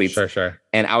college suites, sure,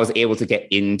 and I was able to get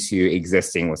into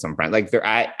existing with some friends. Like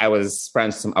I was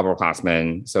friends with some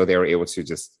upperclassmen, so they were able to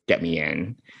just get me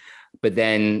in. But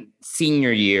then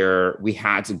senior year, we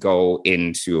had to go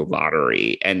into a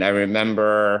lottery. And I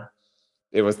remember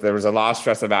there was a lot of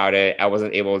stress about it. I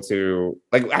wasn't able to,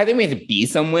 I think we had to be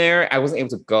somewhere. I wasn't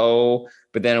able to go.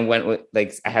 But then I went with,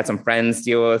 I had some friends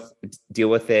deal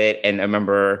with it. And I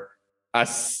remember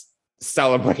us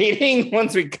celebrating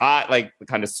once we got the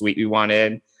kind of suite we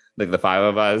wanted. like the 5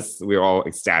 of us. We were all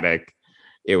ecstatic.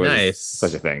 It was nice.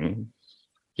 Such a thing.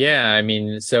 Yeah, I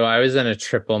mean, so I was in a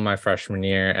triple my freshman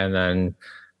year, and then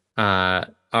a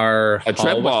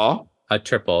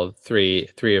triple, three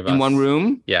of us in one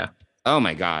room. Yeah. Oh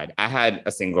my God, I had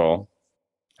a single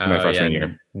my freshman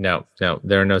year. No,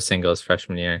 there are no singles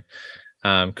freshman year.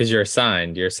 Because you're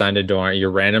assigned a dorm. You're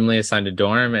randomly assigned a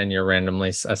dorm, and you're randomly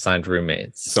assigned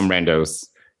roommates. Some randos.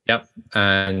 Yep.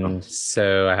 And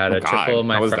so I had a triple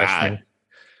my freshman.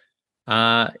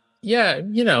 Yeah,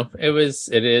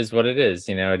 it is what it is.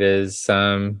 It is.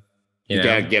 You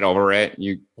gotta get over it.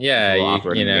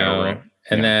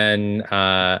 And then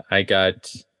I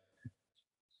got.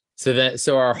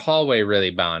 So our hallway really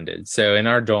bonded. So in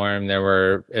our dorm, it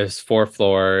was 4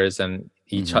 floors, and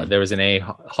there was an A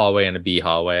hallway and a B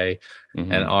hallway,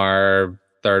 and our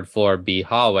 3rd floor B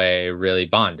hallway really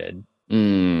bonded.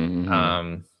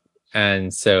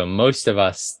 And so most of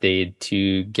us stayed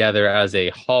together as a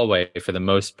hallway for the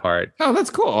most part. Oh, that's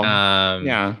cool.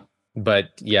 Yeah.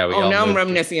 But yeah, we all now I'm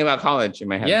reminiscing about college in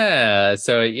my head. Yeah.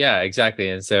 So yeah, exactly.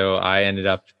 And so I ended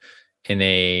up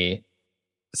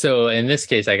so in this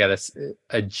case, I got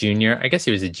a junior. I guess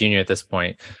he was a junior at this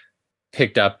point.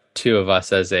 Picked up 2 of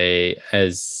us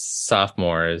as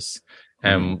sophomores,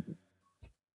 and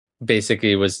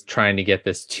basically was trying to get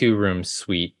this 2-room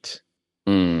suite.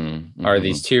 Or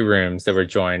these 2 rooms that were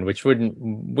joined, which we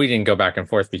didn't go back and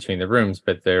forth between the rooms,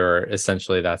 but they were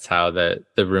essentially, that's how the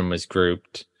room was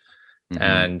grouped.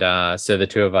 And so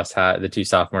the 2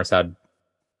 sophomores had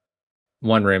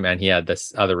 1 room, and he had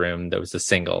this other room that was a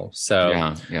single.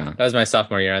 So that was my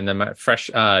sophomore year. And then my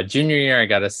junior year, I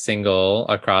got a single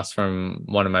across from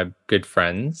one of my good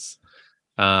friends.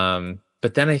 But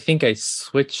then I think I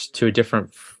switched to a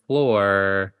different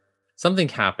floor. Something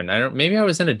happened. Maybe I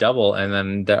was in a double, and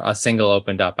then a single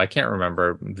opened up. I can't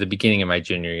remember the beginning of my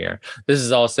junior year. This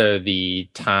is also the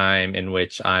time in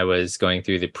which I was going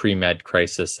through the pre-med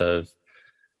crisis of,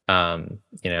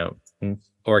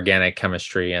 organic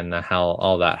chemistry and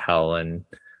all that hell. And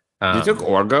you took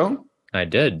Orgo? I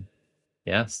did.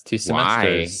 Yes, 2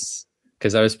 semesters.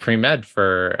 Because I was pre-med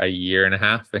for a year and a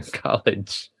half in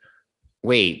college.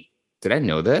 Wait, did I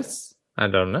know this? I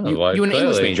don't know. You an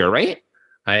English major, right?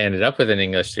 I ended up with an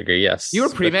English degree, yes. You were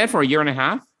pre-med for a year and a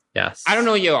half? Yes. I don't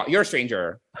know you. You're a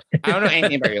stranger. I don't know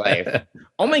anything about your life.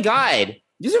 Oh my God.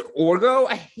 You took Orgo?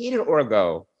 I hated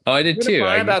Orgo. Oh, I did too.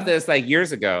 I about this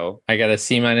years ago. I got a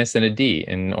C- and a D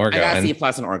in Orgo. I got a C+ in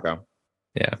Orgo.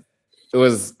 Yeah. It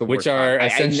was the worst. Which are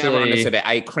essentially... I never understood it.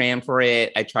 I crammed for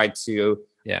it. I tried to...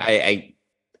 Yeah.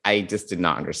 I just did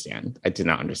not understand. I did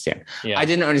not understand. Yeah. I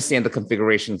didn't understand the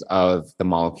configurations of the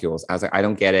molecules. I was like, I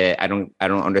don't get it. I don't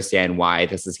understand why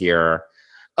this is here.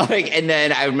 And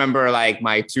then I remember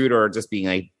my tutor just being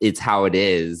like, it's how it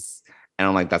is. And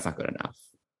I'm like, that's not good enough.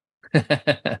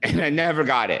 And I never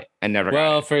got it.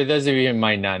 Well, for those of you who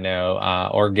might not know,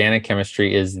 organic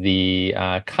chemistry is the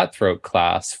cutthroat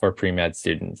class for pre-med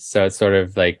students. So it's sort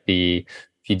of like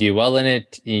if you do well in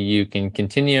it, you can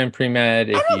continue in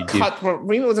pre-med.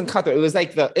 Cutthroat. It wasn't cutthroat. It was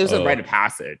a rite of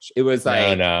passage. It was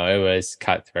no, it was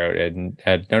cutthroat. And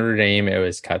at Notre Dame, it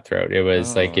was cutthroat. It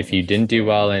was if you didn't do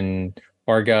well in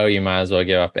Orgo, you might as well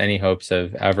give up any hopes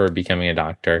of ever becoming a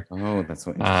doctor. Oh, that's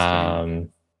so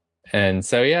interesting. And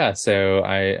so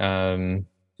I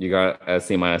you got a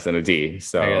C- and a D.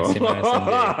 So I got a C-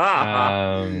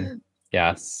 and D.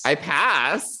 Yes, I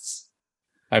passed.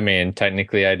 I mean,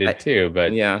 technically I did too,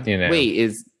 but Wait,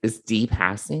 is D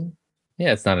passing?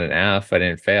 Yeah, it's not an F. I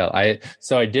didn't fail. I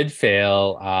did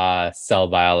fail cell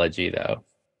biology though.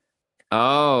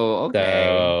 Oh, okay.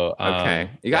 So, okay.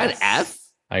 You got an F?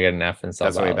 I got an F in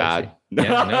cell biology. That's really bad.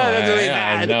 Yeah, no, that's really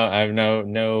bad. I have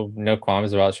no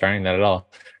qualms about sharing that at all.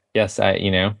 Yes, I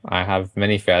have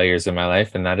many failures in my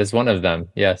life, and that is one of them.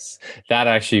 Yes, that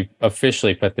actually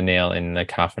officially put the nail in the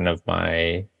coffin of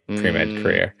my pre-med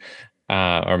career,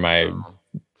 or my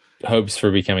hopes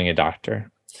for becoming a doctor.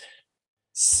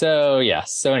 So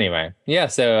yes. So anyway,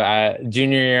 So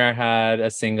junior year, I had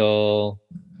a single.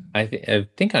 I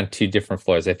think on 2 different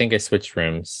floors. I think I switched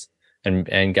rooms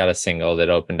and got a single that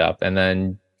opened up, and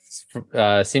then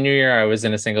senior year, I was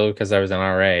in a single because I was an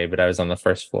RA, but I was on the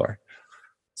 1st floor.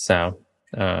 So,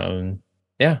 but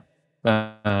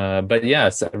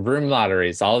yes, room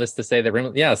lotteries, all this to say that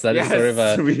is sort of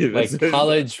a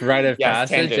college rite of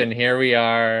passage. Tangent. And here we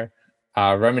are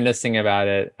reminiscing about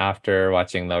it after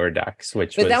watching Lower Decks,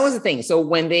 but that was the thing. So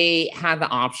when they had the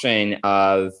option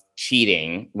of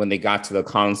cheating, when they got to the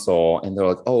console and they're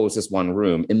like, oh, it's just one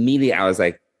room. Immediately I was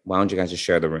like, why don't you guys just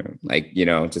share the room? Like, you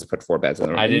know, just put 4 beds in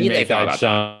the room. I didn't make that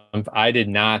jump. I did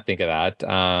not think of that.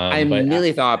 I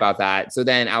immediately thought about that. So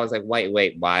then I was like,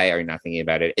 wait, why are you not thinking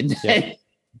about it? And then,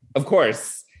 of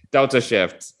course, Delta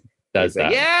Shift does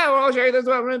that. Yeah, we're all sharing this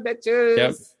one room,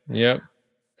 bitches. Yep.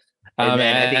 And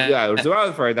then I think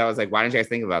Rutherford, that was like, why don't you guys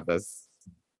think about this?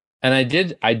 And I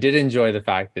did enjoy the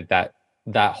fact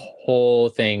that whole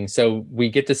thing. So we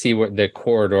get to see what the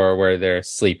corridor where they're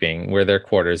sleeping, where their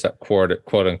quarters, quote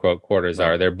unquote quarters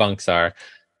are, their bunks are.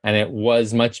 And it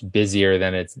was much busier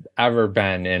than it's ever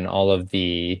been in all of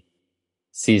the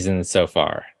seasons so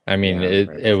far. I mean,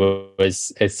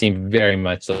 it seemed very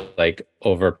much like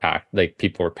overpacked, like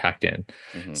people were packed in.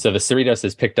 Mm-hmm. So the Cerritos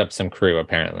has picked up some crew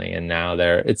apparently, and now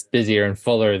it's busier and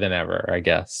fuller than ever, I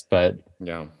guess. But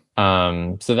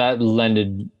so that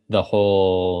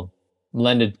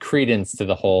lended credence to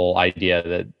the whole idea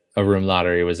that a room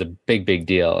lottery was a big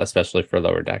deal, especially for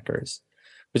lower deckers,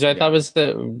 which I thought was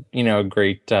a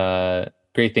great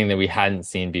thing that we hadn't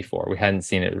seen before. We hadn't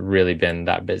seen it really been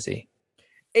that busy.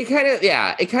 It kind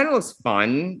of looks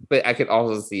fun, but I could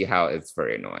also see how it's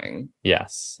very annoying.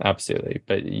 Yes, absolutely.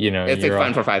 But it's like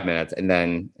fun for 5 minutes, and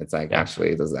then it's like,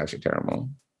 actually, this is actually terrible.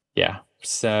 Yeah.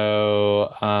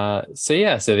 So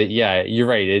you're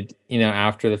right.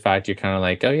 After the fact, you're kind of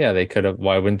like, oh yeah, they could have.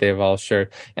 Why wouldn't they have all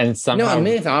shared? And somehow, I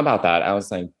immediately thought about that. I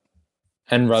was like,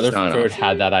 and Rutherford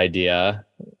had that idea,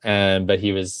 but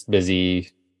he was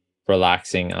busy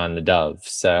relaxing on the Dove.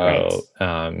 So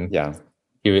and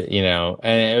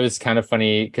it was kind of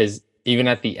funny because even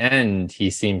at the end, he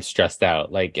seemed stressed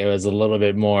out. Like it was a little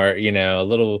bit more,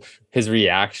 his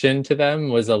reaction to them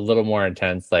was a little more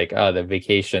intense. Like, oh, the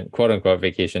vacation, quote unquote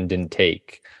vacation, didn't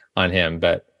take on him.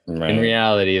 But in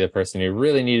reality, the person who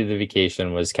really needed the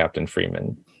vacation was Captain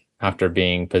Freeman after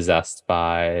being possessed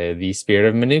by the spirit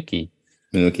of Manuki.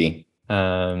 Which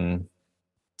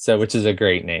is a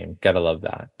great name. Gotta love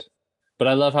that. But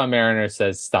I love how Mariner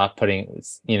says, stop putting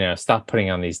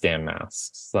on these damn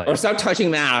masks. Or stop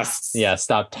touching masks. Yeah,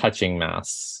 stop touching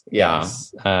masks. Yeah.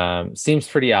 Yes. Seems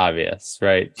pretty obvious,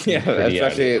 right? Yeah,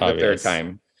 especially the third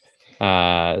time.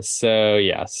 So,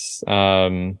 yes.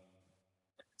 I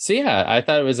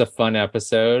thought it was a fun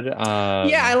episode.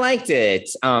 I liked it.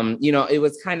 It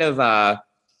was kind of...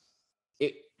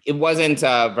 It wasn't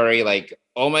very like,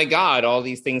 oh my God, all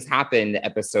these things happened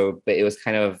episode, but it was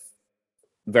kind of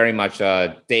very much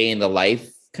a day in the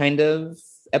life kind of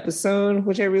episode,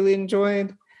 which I really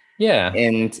enjoyed. Yeah.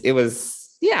 And it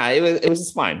was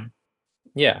just fun.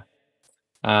 Yeah.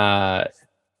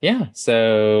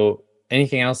 So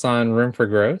anything else on Room for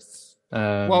Growth?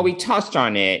 Well, we touched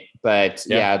on it, but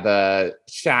the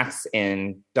Shax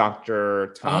and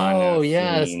Dr. Tana. Oh,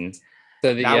 yes. Scene,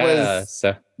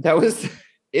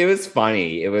 it was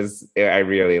funny. I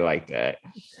really liked it.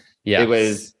 Yeah, it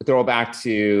was a throwback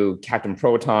to Captain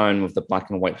Proton with the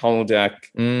black and white holodeck.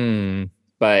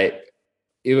 But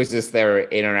it was just their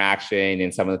interaction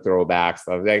and some of the throwbacks.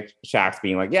 I was like Shax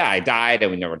being like, "Yeah, I died,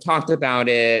 and we never talked about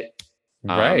it."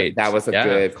 Right. That was a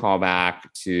good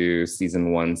callback to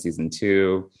season 1, season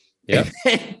 2. Yeah.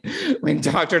 When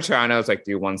Dr. Toronto was like, "Do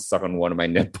you want to suck on one of my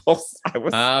nipples?"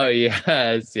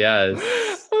 Yes.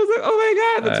 I was like, "Oh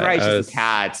my God, that's right." She's a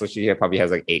cat, so she probably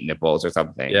has like 8 nipples or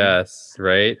something. Yes,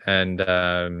 right.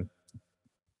 And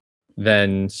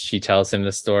then she tells him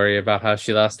the story about how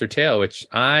she lost her tail, which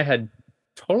I had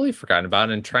totally forgotten about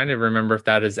and trying to remember if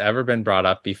that has ever been brought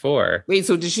up before. Wait,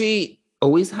 so did she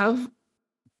always have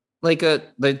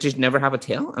just never have a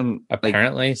tail?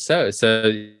 Apparently so.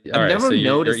 I've never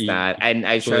noticed that, and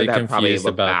I should have probably looked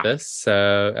about back. This.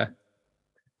 So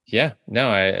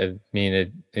I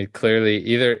mean, it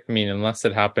clearly unless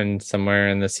it happened somewhere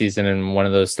in the season in one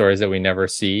of those stories that we never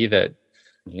see that.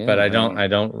 Yeah, but I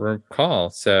don't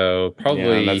recall. So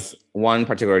probably that's one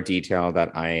particular detail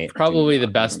that probably the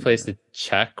best place to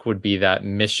check would be that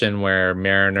mission where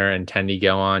Mariner and Tendi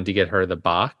go on to get her the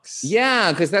box.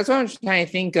 Yeah, because that's what I'm trying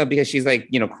to think of, because she's like,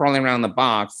 crawling around the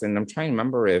box, and I'm trying to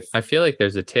remember if I feel like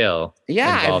there's a tail.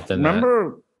 Yeah, I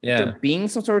remember there being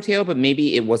some sort of tail, but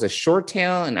maybe it was a short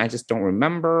tail and I just don't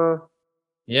remember.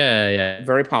 Yeah.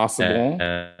 Very possible.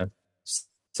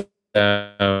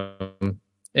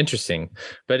 Interesting,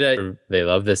 but they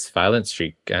love this violent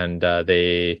streak, and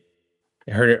her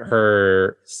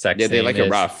sex. Yeah, they name like is,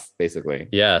 it rough, basically.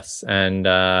 Yes, and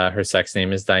her sex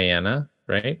name is Diana,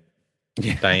 right?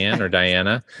 Yeah. Diane or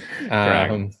Diana,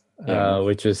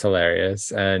 which is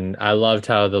hilarious. And I loved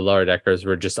how the lower deckers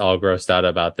were just all grossed out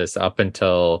about this up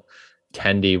until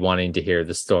Tendi wanting to hear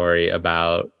the story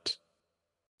about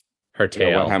her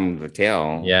tail. What happened with the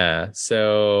tail? Yeah.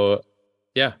 So,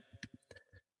 yeah.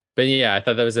 But yeah, I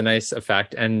thought that was a nice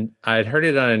effect. And I'd heard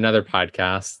it on another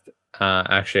podcast,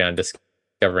 actually on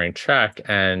Discovering Trek,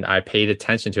 and I paid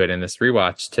attention to it in this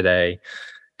rewatch today.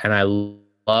 And I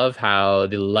love how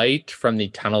the light from the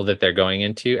tunnel that they're going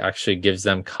into actually gives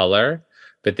them color,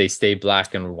 but they stay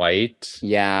black and white.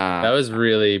 Yeah. That was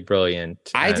really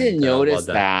brilliant. I didn't notice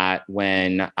that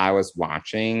when I was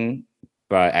watching,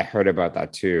 but I heard about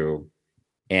that too.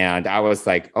 And I was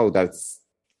like, oh, that's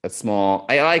a small.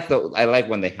 I like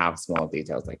when they have small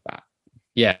details like that.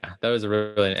 Yeah, that was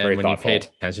really, and when thoughtful. You pay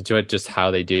attention to it, just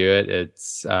how they do it,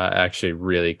 it's actually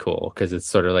really cool, because it's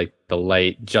sort of like the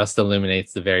light just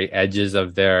illuminates the very edges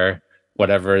of their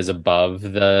whatever is above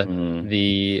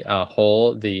the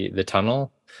hole, the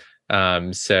tunnel.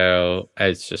 So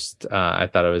it's just I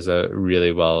thought it was a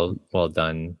really well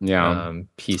done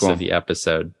piece of the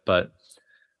episode. But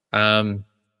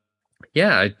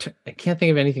yeah, I can't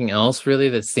think of anything else really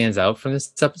that stands out from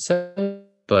this episode.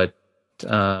 But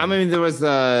I mean, there was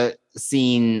a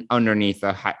scene underneath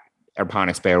a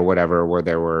hydroponics bay or whatever where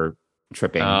they were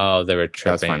tripping. Oh, they were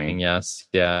tripping. That was funny. Yes.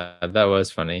 Yeah, that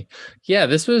was funny. Yeah,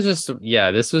 this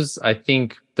was, I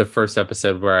think, the first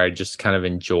episode where I just kind of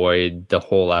enjoyed the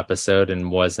whole episode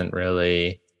and wasn't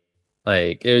really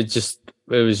like, it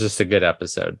was just a good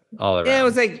episode all around. Yeah, it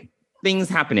was like things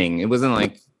happening. It wasn't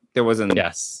like there wasn't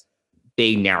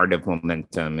big narrative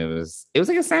momentum. It was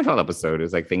like a Seinfeld episode. It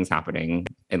was like things happening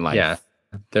in life. Yeah,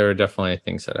 there are definitely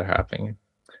things that are happening.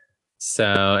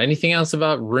 So anything else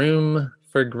about Room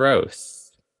for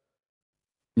Growth?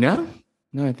 No,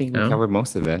 I think we covered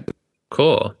most of it.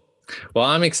 Cool. Well,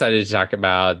 I'm excited to talk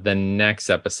about the next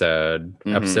episode,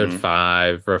 episode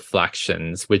 5,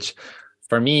 Reflections, which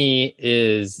for me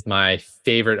is my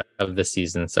favorite of the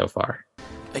season so far.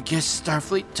 I guess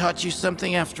Starfleet taught you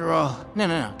something after all.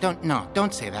 No,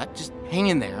 don't say that. Just hang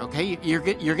in there, okay?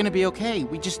 You're gonna be okay.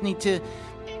 We just need to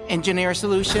engineer a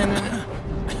solution.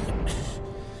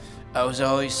 I was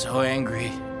always so angry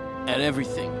at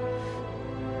everything.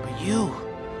 But you,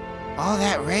 all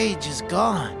that rage is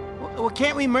gone. Well,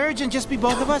 can't we merge and just be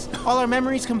both of us? All our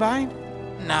memories combined?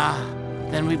 Nah,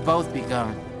 then we'd both be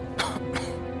gone.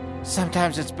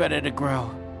 Sometimes it's better to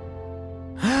grow.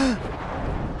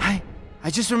 I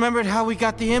just remembered how we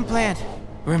got the implant.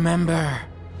 Remember.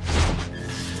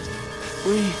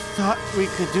 We thought we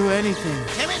could do anything.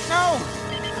 Damn it, no!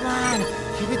 Come on,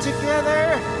 keep it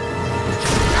together.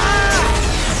 Ah!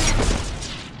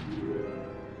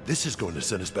 This is going to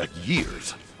send us back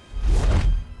years.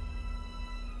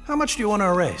 How much do you want to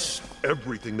erase?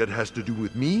 Everything that has to do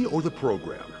with me or the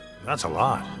program. That's a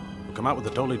lot. We'll come out with a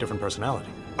totally different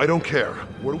personality. I don't care.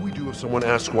 What do we do if someone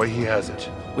asks why he has it?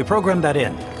 We programmed that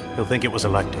in. He'll think it was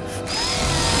elective.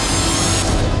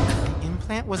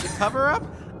 Implant was a cover-up?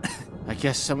 I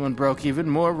guess someone broke even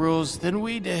more rules than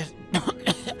we did.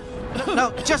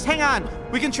 No, just hang on.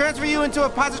 We can transfer you into a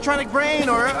positronic brain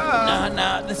or...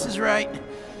 No, this is right.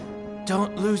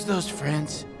 Don't lose those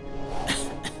friends.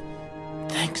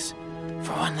 Thanks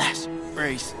for one last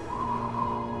race.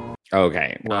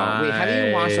 Okay. Well, wait, have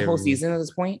you watched the whole season at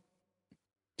this point?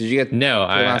 Did you get... No,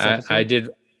 I did.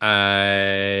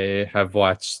 I have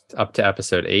watched up to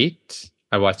episode 8.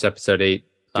 I watched episode 8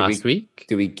 last week.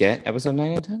 Did we get episode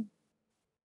 9 and 10?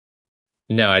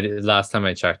 No, I did. Last time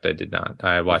I checked, I did not.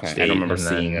 I watched 8. I don't remember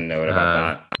seeing a note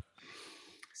about that.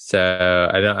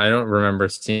 So I don't remember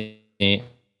seeing.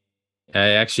 I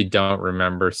actually don't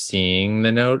remember seeing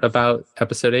the note about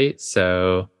episode 8.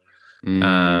 So,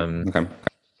 okay.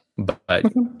 But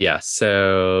yeah.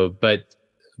 So, but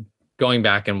going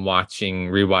back and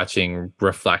rewatching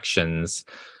Reflections,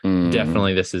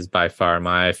 definitely this is by far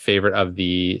my favorite of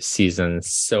the season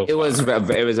so far. It was a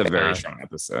very strong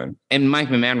episode, and Mike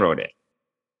McMahon wrote it.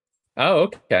 Oh,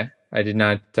 okay. I did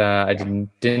not. I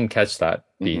didn't catch that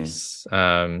piece.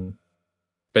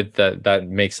 But that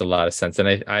makes a lot of sense, and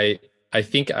I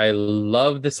think I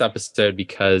love this episode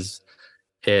because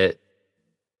it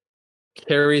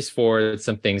carries forward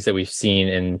some things that we've seen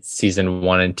in season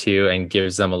 1 and 2 and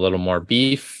gives them a little more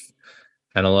beef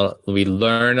and we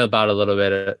learn about a little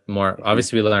bit more.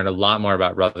 Obviously we learn a lot more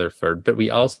about Rutherford, but we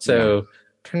also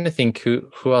trying to think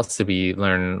who else did we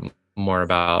learn more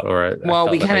about? Or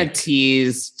we kind of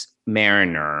teased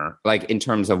Mariner, like in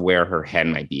terms of where her head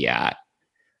might be at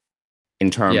in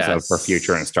terms of her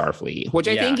future in Starfleet, which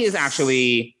I think is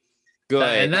actually good.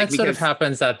 And that sort of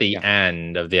happens at the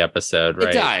end of the episode, right?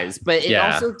 It does, but it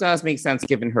also does make sense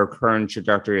given her current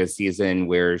trajectory of the season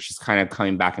where she's kind of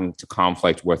coming back into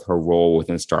conflict with her role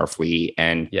within Starfleet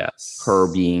and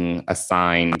her being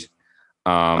assigned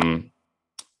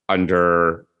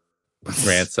under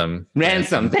Ransom.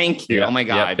 Thank you. Yep. Oh my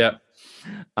God. Yep.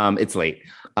 It's late.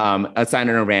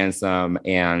 assigning a ransom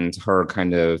and her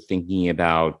kind of thinking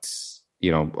about,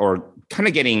 or kind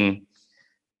of getting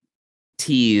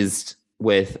teased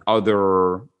with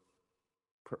other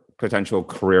potential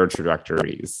career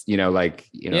trajectories, outside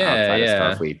of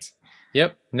Starfleet.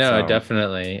 Yep. No,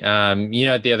 definitely.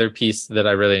 The other piece that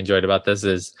I really enjoyed about this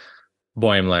is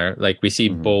Boimler. Like, we see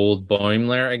bold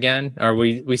Boimler again, or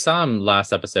we saw him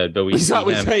last episode, but we saw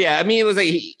him. Yeah, I mean, it was like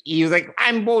he was like,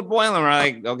 "I'm bold Boimler." We're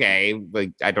like, okay,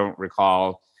 like I don't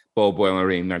recall bold Boimler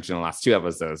being mentioned in the last 2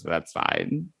 episodes, but that's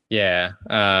fine. Yeah,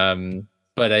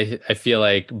 but I feel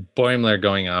like Boimler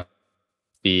going off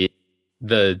the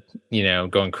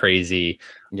going crazy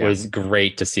was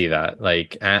great to see that.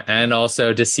 Like, and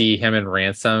also to see him and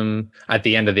Ransom at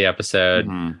the end of the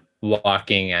episode.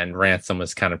 Walking, and Ransom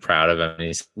was kind of proud of him. And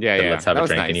he's said, let's have a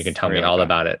drink, nice. And you can tell me all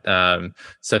about it.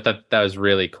 So that was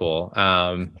really cool.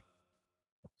 But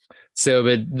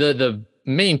the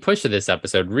main push of this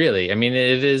episode, really, I mean,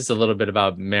 it is a little bit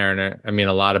about Mariner. I mean,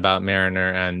 a lot about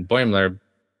Mariner and Boimler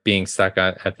being stuck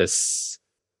at this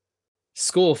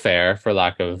school fair, for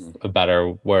lack of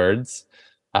better words.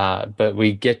 But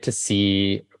we get to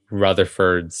see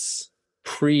Rutherford's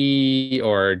pre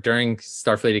or during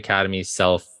Starfleet Academy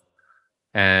self,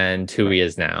 and who he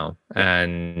is now,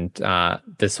 and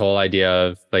this whole idea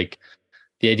of like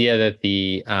the idea that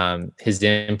the his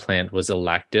implant was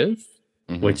elective,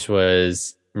 which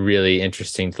was really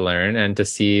interesting to learn and to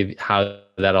see how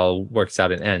that all works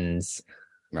out and ends.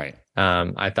 Right.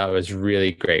 I thought it was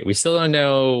really great. We still don't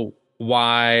know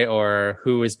why or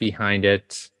who is behind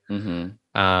it. But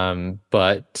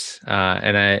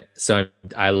I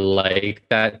like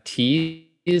that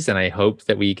tease, and I hope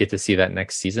that we get to see that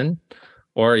next season.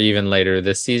 Or even later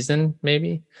this season,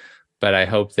 maybe. But I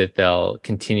hope that they'll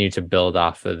continue to build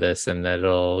off of this, and that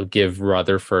it'll give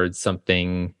Rutherford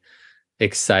something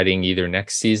exciting either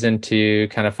next season to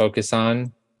kind of focus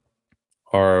on,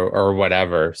 or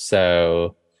whatever.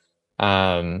 So,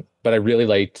 but I really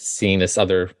liked seeing this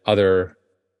other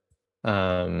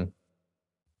side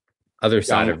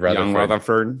of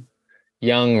Rutherford.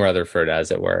 Young Rutherford, as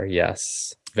it were.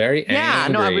 Yes. Very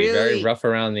angry, very rough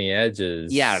around the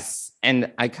edges. Yes.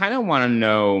 And I kind of want to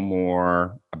know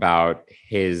more about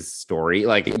his story,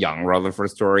 like young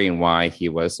Rutherford's story, and why he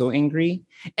was so angry.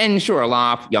 And sure, a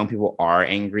lot of young people are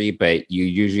angry, but you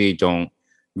usually don't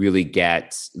really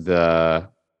get the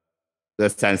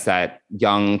sense that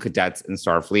young cadets in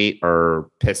Starfleet are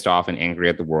pissed off and angry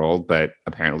at the world, but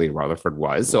apparently Rutherford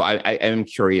was. So I am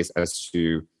curious as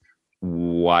to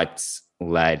what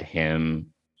led him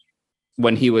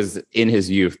when he was in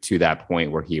his youth to that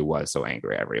point where he was so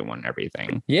angry at everyone and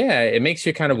everything. Yeah, it makes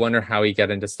you kind of wonder how he got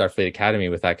into Starfleet Academy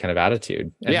with that kind of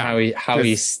attitude, and how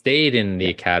he stayed in the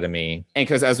academy. And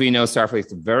because, as we know,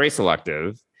 Starfleet's very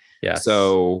selective. Yeah.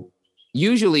 So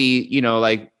usually,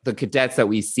 like the cadets that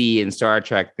we see in Star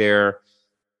Trek, they're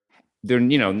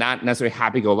not necessarily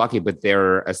happy-go-lucky, but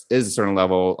there is a certain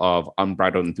level of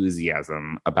unbridled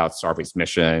enthusiasm about Starfleet's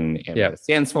mission and what it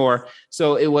stands for.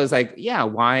 So it was like,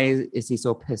 why is he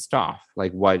so pissed off?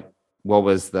 Like, what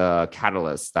was the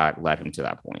catalyst that led him to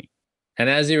that point? And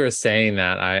as you were saying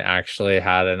that, I actually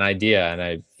had an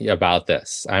idea about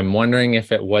this. I'm wondering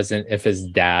if his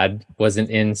dad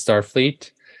wasn't in Starfleet,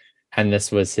 and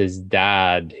this was his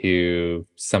dad who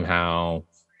somehow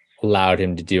allowed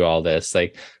him to do all this.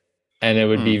 Like, and it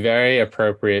would be very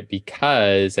appropriate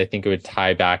because I think it would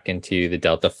tie back into the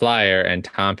Delta Flyer and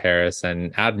Tom Paris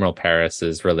and Admiral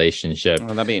Paris's relationship.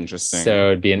 Oh, that'd be interesting. So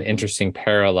it'd be an interesting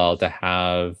parallel to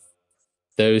have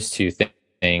those two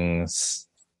things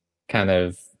kind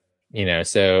of,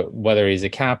 so whether he's a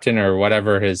captain or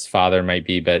whatever his father might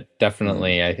be, but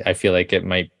definitely I feel like that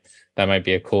might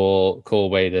be a cool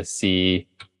way to see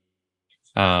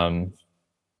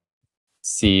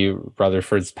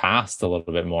Rutherford's past a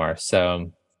little bit more.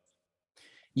 So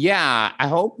I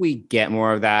hope we get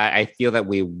more of that. I feel that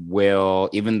we will,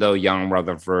 even though young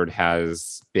Rutherford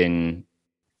has been,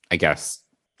 I guess,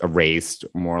 erased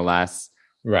more or less.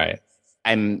 Right.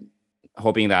 I'm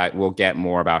hoping that we'll get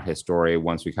more about his story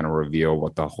once we kind of reveal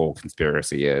what the whole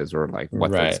conspiracy is, or like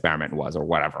what the experiment was, or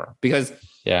whatever. Because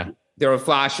there were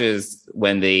flashes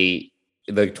when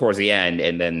towards the end,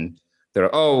 and then there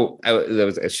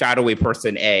was a shadowy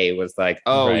person A was like,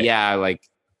 like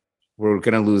we're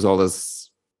gonna lose all this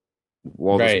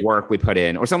work we put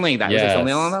in, or something like that. Yes. Was it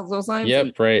something along those lines?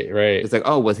 Yep, right. It's like,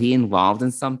 was he involved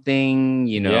in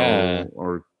something,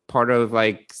 or part of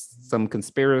like some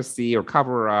conspiracy or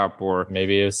cover up, or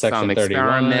maybe it was Section some 31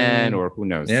 experiment, or who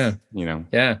knows? Yeah.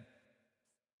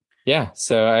 Yeah,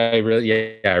 so I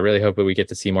really hope that we get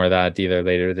to see more of that either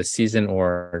later this season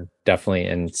or definitely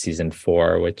in season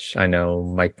 4, which I know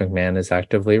Mike McMahan is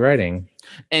actively writing.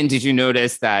 And did you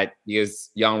notice that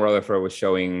because young Rutherford was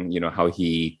showing, how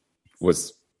he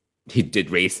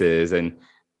did races and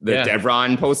the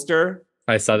Devron poster?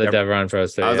 I saw the Devron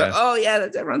poster. I was like, oh yeah, the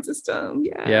Devron system.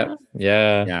 Yeah.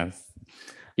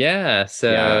 Yeah.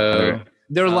 So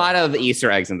there are a lot of Easter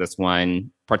eggs in this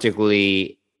one,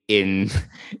 particularly in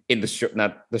the show,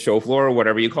 not the show floor or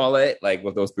whatever you call it, like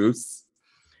with those booths.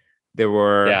 There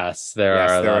were there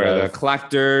are the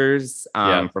collectors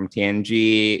from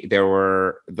TNG. There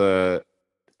were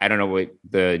I don't know what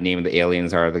the name of the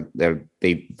aliens are.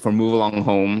 They from Move Along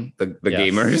Home, the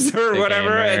gamers or whatever.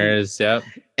 Gamers,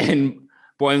 and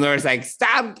Boimler is like,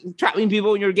 stop trapping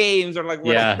people in your games or like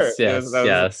whatever. Yes.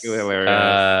 Hilarious.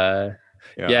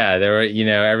 There were,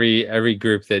 every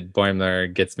group that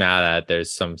Boimler gets mad at,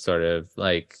 there's some sort of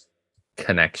like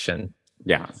connection.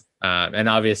 Yeah. And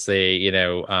obviously,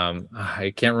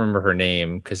 I can't remember her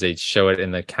name because they show it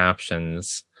in the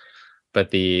captions,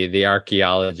 but the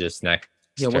archaeologist next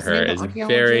to her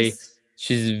is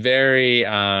she's very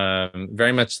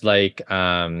much like,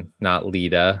 not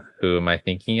Lita, who am I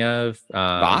thinking of?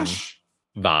 Vash?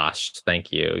 Vash,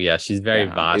 thank you. Yeah, she's very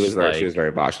Vash-like. She was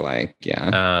very Vash-like,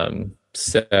 yeah.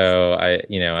 So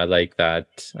I like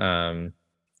that, kind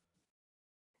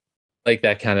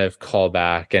of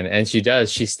callback, and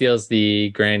she steals the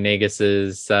Grand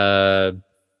Nagus's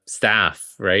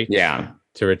staff, right? Yeah,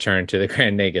 to return to the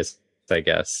Grand Nagus, I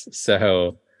guess.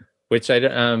 So, which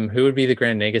who would be the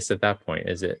Grand Nagus at that point?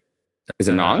 Is it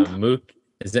Nog? Mook?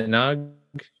 Is it Nog?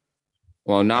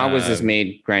 Well, Nog was just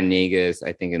made Grand Nagus,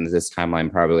 I think, in this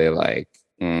timeline, probably like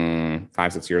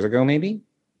 5-6 years ago, maybe.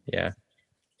 Yeah.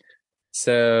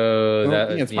 So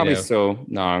it's probably still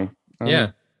Nog.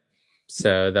 Yeah.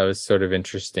 So that was sort of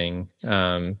interesting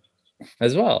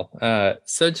as well.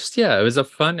 So just it was a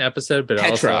fun episode, but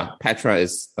Petra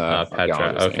is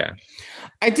Petra. Okay.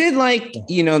 I did like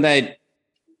that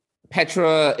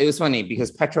Petra. It was funny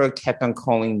because Petra kept on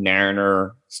calling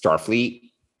Mariner Starfleet.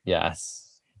 Yes.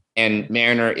 And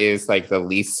Mariner is like the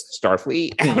least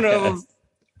Starfleet out of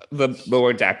the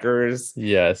lower deckers.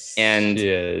 Yes. And she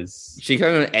is. She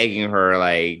kept on egging her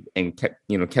and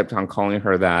kept on calling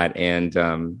her that.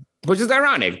 And which is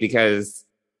ironic because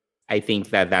I think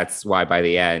that's why by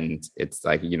the end it's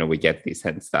like, we get these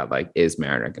hints that like, is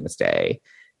Mariner going to stay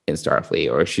in Starfleet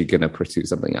or is she going to pursue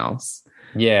something else?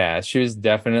 Yeah, she was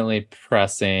definitely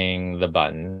pressing the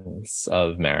buttons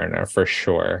of Mariner for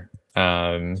sure.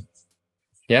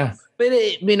 Yeah. But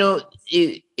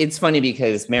it's funny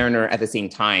because Mariner at the same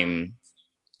time,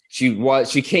 she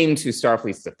came to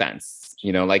Starfleet's defense,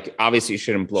 like obviously she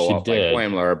shouldn't blow up like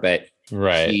Boimler, but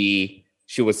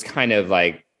she was kind of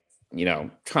like,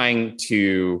 trying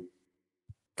to,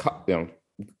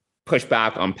 push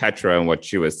back on Petra and what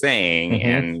she was saying. Mm-hmm.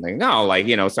 And like, no, like,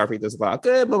 Starfleet does a lot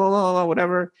good, blah, blah, blah, blah,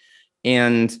 whatever.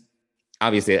 And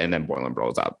obviously, and then Boimler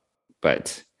blows up,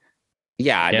 but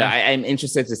I'm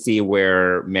interested to see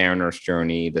where Mariner's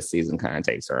journey this season kind of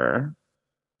takes her.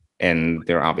 And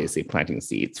they're obviously planting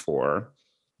seeds for.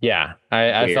 Yeah,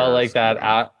 I felt like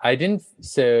that. I didn't.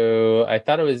 So I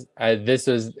thought it was. This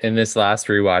was in this last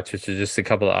rewatch, which was just a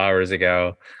couple of hours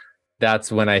ago.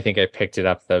 That's when I think I picked it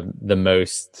up the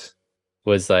most.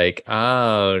 Was like,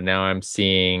 oh, now I'm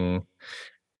seeing.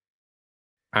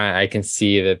 I can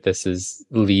see that this is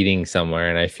leading somewhere,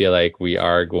 and I feel like we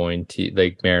are going to,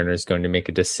 like, Mariner's going to make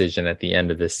a decision at the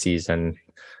end of this season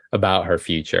about her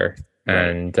future. Right.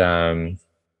 And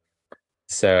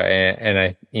so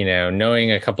I,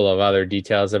 knowing a couple of other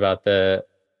details about the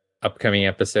upcoming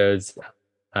episodes,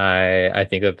 I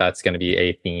think that's going to be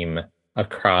a theme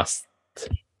across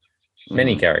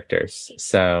many characters.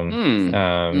 So,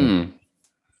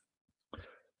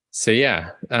 so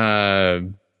yeah.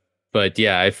 But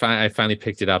yeah, I finally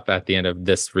picked it up at the end of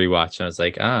this rewatch, and I was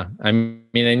like, I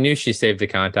knew she saved the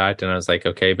contact, and I was like,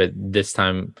 okay, but this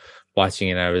time watching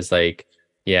it, I was like,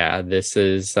 yeah, this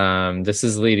is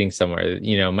leading somewhere.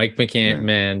 Mike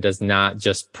McMahan does not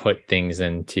just put things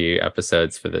into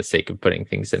episodes for the sake of putting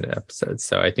things into episodes.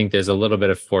 So I think there's a little bit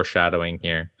of foreshadowing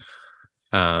here.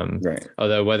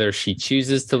 Although whether she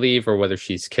chooses to leave or whether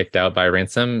she's kicked out by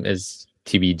Ransom is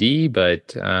TBD,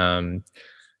 but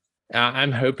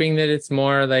I'm hoping that it's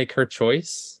more like her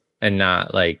choice and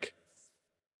not like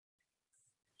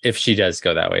if she does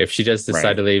go that way. If she does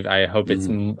decide to leave, I hope it's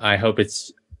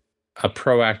a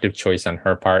proactive choice on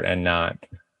her part and not,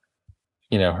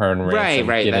 her and Ransom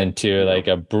get into like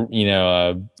a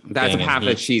that's a path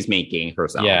that she's making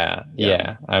herself.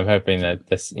 Yeah. I'm hoping that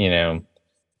this,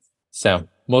 so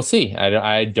we'll see.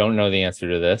 I don't know the answer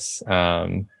to this.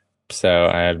 So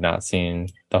I have not seen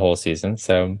the whole season.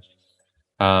 So,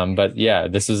 but yeah,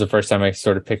 this is the first time I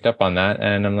sort of picked up on that,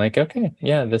 and I'm like, okay,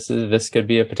 yeah, this could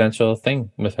be a potential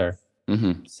thing with her.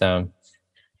 Mm-hmm. So,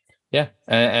 yeah,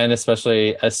 and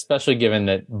especially given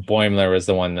that Boimler was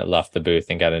the one that left the booth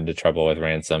and got into trouble with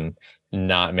Ransom,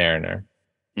 not Mariner.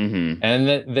 Mm-hmm.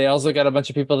 And they also got a bunch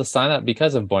of people to sign up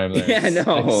because of Boimler. Yeah,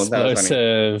 no,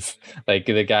 explosive. Like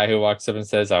the guy who walks up and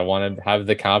says, "I want to have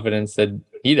the confidence that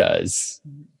he does."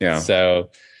 Yeah. So,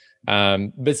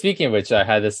 but speaking of which, I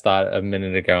had this thought a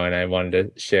minute ago, and I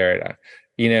wanted to share it.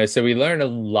 So we learned a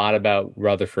lot about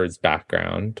Rutherford's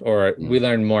background, or we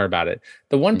learned more about it.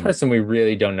 The one person we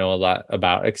really don't know a lot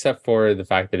about, except for the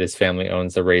fact that his family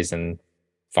owns a raisin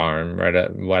farm,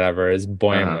 right? Whatever, is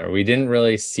Boimler. We didn't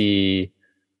really see.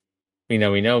 We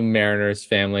know Mariner's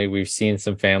family. We've seen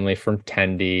some family from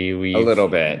Tendi. A little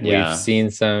bit, yeah. We've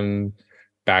seen some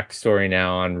backstory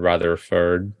now on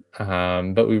Rutherford,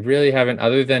 but we really haven't,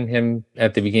 other than him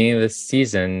at the beginning of the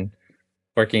season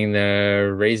working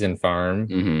the raisin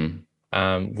farm.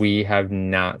 We have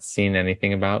not seen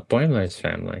anything about Boimler's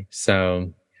family.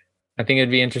 So I think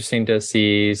it'd be interesting to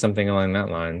see something along that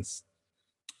lines.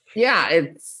 Yeah,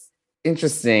 it's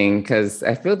interesting because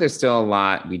I feel there's still a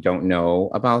lot we don't know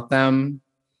about them.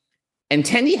 And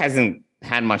Tendi hasn't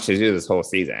had much to do this whole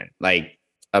season, like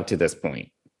up to this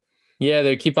point. Yeah,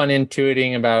 they keep on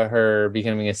intuiting about her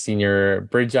becoming a senior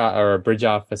bridge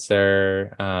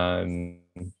officer,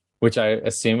 which I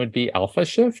assume would be Alpha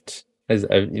Shift.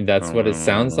 That's what it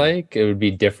sounds like. It would be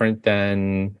different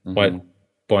than what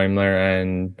Boimler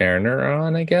and Mariner are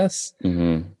on, I guess.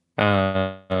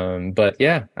 But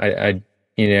yeah, I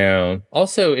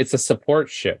also it's a support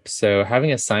ship, so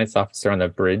having a science officer on the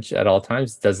bridge at all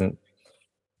times doesn't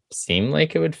seem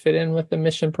like it would fit in with the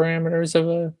mission parameters of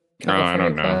a I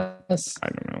don't know.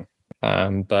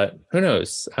 But who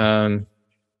knows?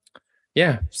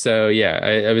 Yeah, so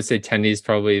yeah, I would say Tendi's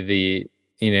probably the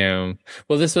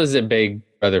this was a big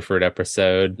Rutherford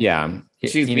episode. Yeah,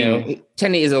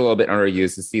 Tendi is a little bit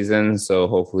underused this season, so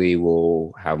hopefully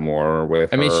we'll have more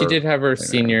with her. I mean, she did have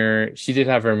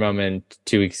her moment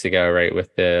 2 weeks ago, right,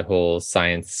 with the whole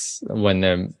science, when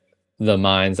the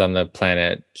mines on the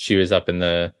planet, she was up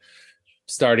in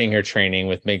starting her training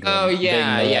with Mig. Oh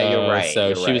yeah, you're right.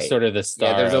 So she was sort of the star.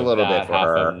 Yeah, there's a little bit for half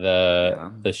her.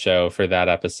 Of the show for that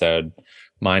episode,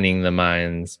 mining the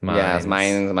mines. Yes,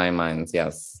 mines.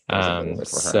 Yes.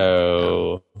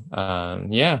 We'll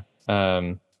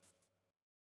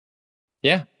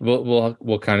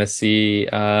kind of see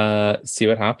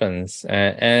what happens.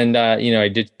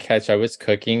 I was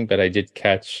cooking, but I did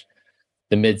catch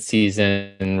the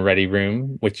mid-season Ready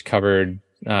Room, which covered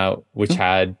which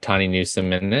had Tawny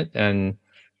Newsome in it, and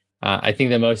I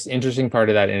think the most interesting part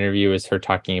of that interview is her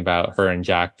talking about her and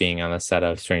Jack being on the set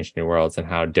of Strange New Worlds and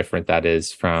how different that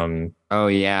is from. Oh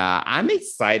yeah, I'm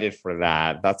excited for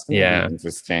that. That's gonna be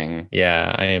interesting.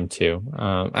 Yeah, I am too.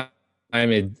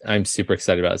 I'm super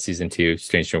excited about season 2,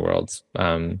 Strange New Worlds.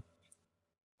 I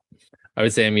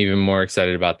would say I'm even more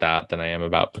excited about that than I am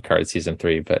about Picard season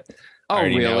 3. But I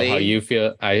already know how you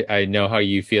feel. I know how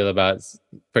you feel about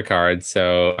Picard,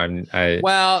 so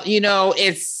Well,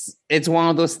 it's one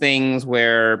of those things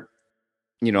where,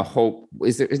 hope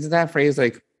is that phrase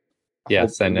like?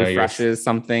 Yes, I know. Refreshes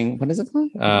something. What is it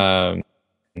called?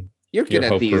 You're good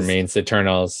at these. Hope remains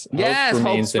eternal. Yes,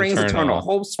 hope springs eternal.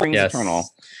 Hope springs eternal.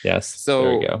 Yes.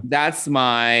 So that's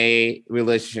my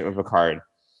relationship with Picard.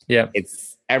 Yeah.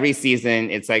 It's every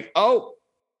season. It's like, oh,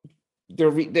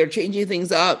 they're changing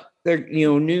things up. They're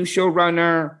new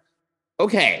showrunner.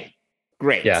 Okay,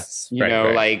 great. Yes.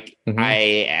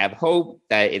 I have hope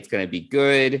that it's going to be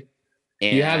good.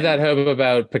 And you have that hope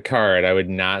about Picard. I would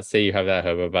not say you have that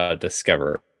hope about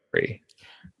Discovery.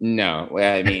 No,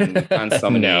 I mean, we've done so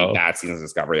many bad seasons of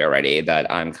Discovery already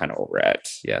that I'm kind of over it.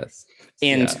 Yes.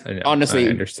 And honestly, I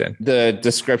understand. The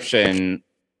description,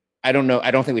 I don't know. I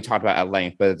don't think we talked about at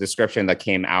length, but the description that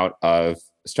came out of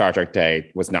Star Trek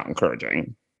Day was not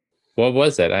encouraging. What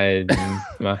was it? I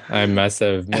must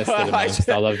have missed it amongst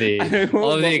all of the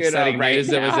exciting news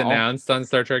that was announced on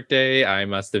Star Trek Day. I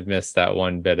must have missed that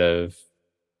one bit of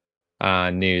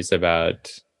news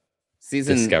about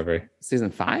Discovery.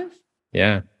 Season 5?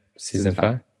 Yeah, season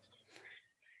 5.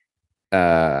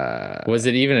 Was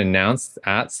it even announced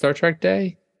at Star Trek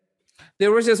Day?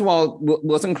 There was just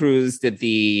Wilson Cruz did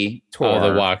the tour. Oh, the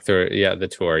walkthrough. Yeah, the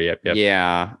tour. Yep.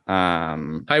 Yeah.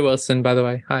 Hi, Wilson. By the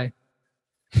way, hi.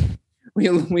 We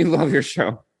love your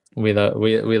show. We love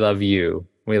you. We love you.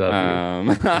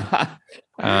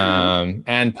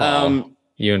 And Paul.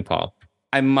 You and Paul.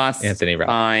 I must Anthony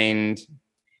find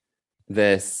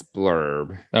this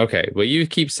blurb. Okay, well, you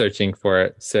keep searching for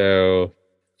it. So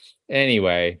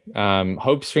anyway,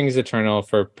 hope springs eternal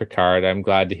for Picard. I'm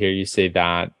glad to hear you say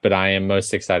that, but I am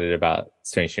most excited about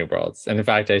Strange New Worlds. And in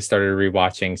fact, I started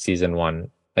rewatching season 1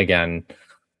 again.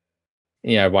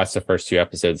 Yeah, I watched the first 2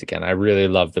 episodes again. I really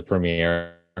love the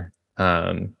premiere.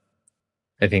 I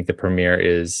think the premiere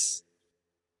is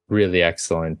really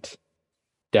excellent.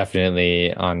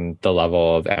 Definitely on the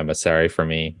level of Emissary for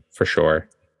me, for sure.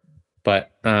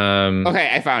 But okay,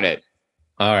 I found it.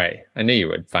 All right, I knew you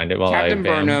would find it. While Captain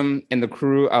Burnham and the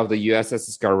crew of the USS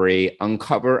Discovery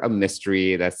uncover a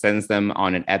mystery that sends them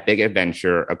on an epic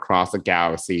adventure across the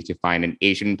galaxy to find an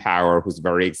ancient power whose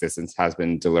very existence has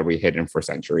been deliberately hidden for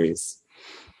centuries.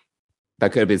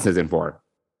 That could have been season 4.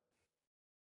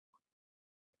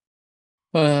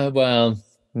 Well,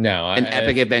 no. An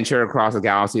epic adventure across the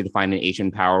galaxy to find an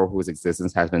ancient power whose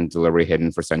existence has been deliberately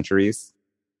hidden for centuries.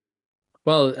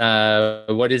 Well,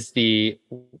 what is the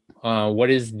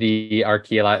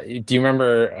archaeology? Do you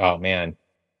remember? Oh man,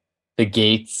 the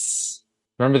gates.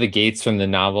 Remember the gates from the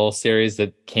novel series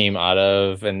that came out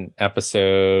of an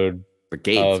episode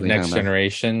of Next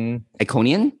Generation?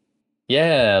 Iconian?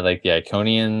 Yeah, like the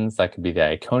Iconians. That could be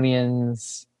the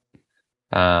Iconians.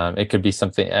 It could be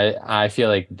something. I feel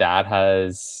like that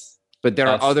has. But there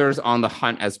are others on the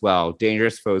hunt as well.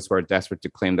 Dangerous foes who are desperate to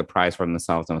claim the prize for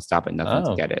themselves and will stop at nothing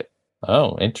to get it.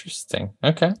 Oh, interesting.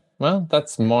 Okay. Well,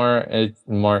 that's more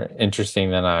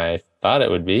interesting than I thought it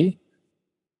would be.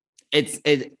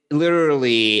 It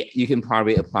literally, you can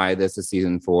probably apply this to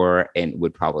season 4 and it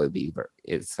would probably be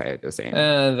the same.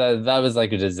 That was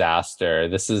like a disaster.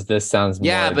 This sounds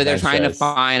more but they're trying to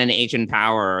find an ancient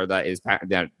power that is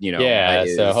Yeah,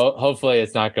 so hopefully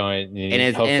it's not going. And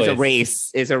it's a race.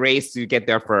 It's a race to get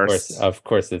there first. Of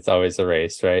course, it's always a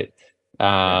race, right?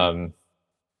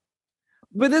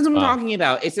 But that's what I'm talking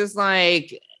about. It's just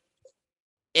like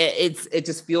it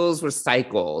just feels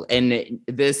recycled, and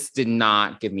this did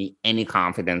not give me any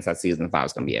confidence that season 5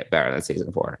 is going to be better than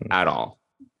season 4 at all.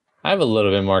 I have a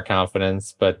little bit more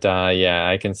confidence, but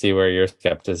I can see where your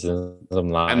skepticism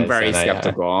lies. I'm very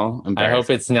skeptical. I hope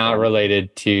it's not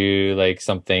related to like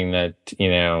something that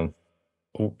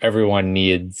everyone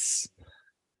needs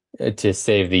to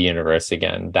save the universe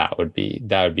again. That would be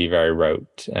very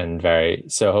rote and very.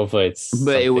 So hopefully it's.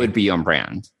 But it would be on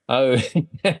brand. Oh,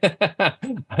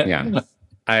 yeah.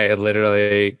 I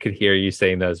literally could hear you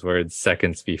saying those words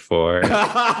seconds before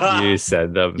you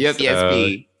said them. Yep. So,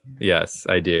 yes,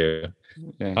 I do.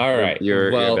 Okay. All right.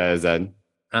 You're better, Zed.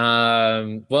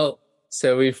 Well,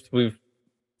 so we've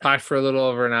talked for a little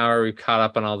over an hour. We've caught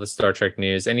up on all the Star Trek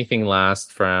news. Anything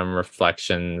last from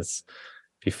reflections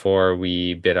before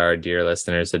we bid our dear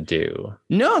listeners adieu?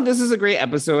 No, this is a great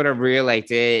episode. I really liked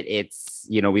it. It's,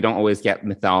 we don't always get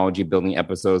mythology building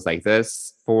episodes like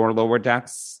this for Lower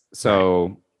Decks.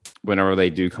 So whenever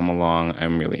they do come along,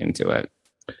 I'm really into it.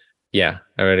 Yeah,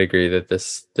 I would agree that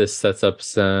this sets up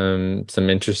some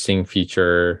interesting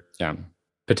future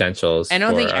potentials. I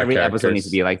don't think every episode needs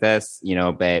to be like this,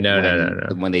 but no.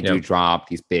 When they do drop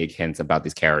these big hints about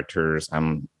these characters,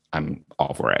 I'm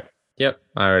all for it. Yep,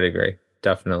 I would agree.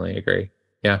 Definitely agree.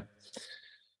 Yeah.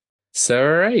 So,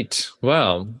 all right.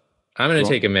 Well, I'm going to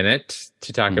take a minute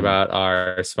to talk about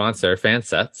our sponsor,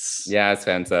 Fansets. Yes,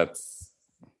 Fansets.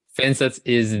 Fansets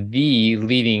is the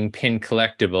leading pin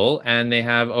collectible, and they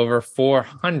have over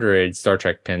 400 Star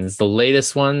Trek pins. The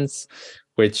latest ones,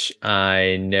 which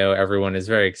I know everyone is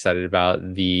very excited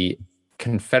about, the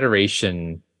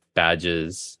Confederation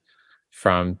badges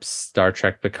from Star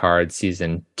Trek Picard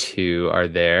Season 2 are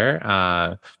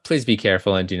there. Please be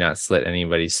careful and do not slit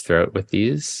anybody's throat with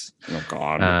these. Oh,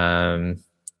 God.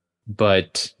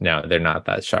 But no, they're not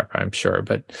that sharp, I'm sure.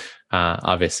 But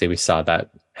obviously we saw that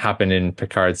happen in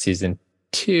Picard Season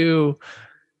 2.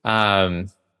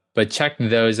 But check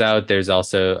those out. There's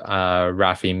also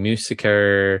Raffi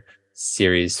Musiker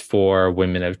Series 4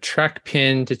 Women of Trek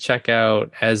pin to check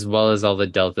out, as well as all the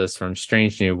deltas from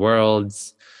Strange New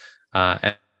Worlds.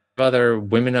 And other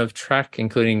Women of Trek,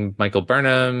 including Michael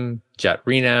Burnham, Jet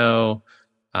Reno,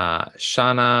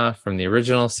 Shauna from the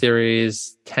original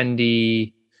series,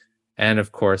 Tendi, and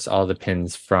of course all the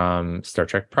pins from Star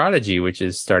Trek Prodigy, which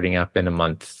is starting up in a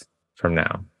month from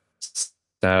now.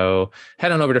 So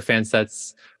head on over to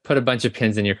Fansets, put a bunch of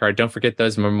pins in your card. Don't forget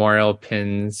those memorial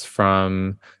pins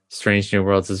from Strange New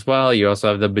Worlds as well. You also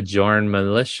have the Bajoran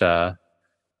Militia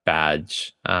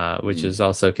badge, which is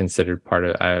also considered part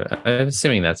of, I'm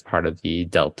assuming that's part of the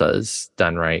Delta's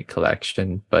Done Right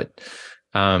collection, but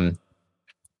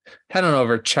head on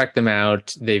over, check them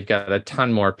out. They've got a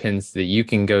ton more pins that you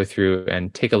can go through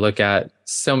and take a look at.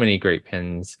 So many great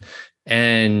pins.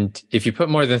 And if you put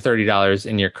more than $30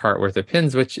 in your cart worth of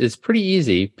pins, which is pretty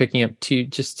easy, picking up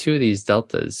just two of these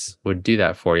Deltas would do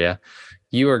that for you.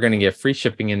 You are going to get free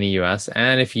shipping in the US.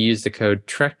 And if you use the code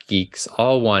TrekGeeks,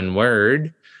 all one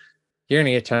word, you're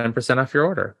going to get 10% off your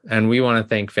order. And we want to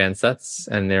thank Fansets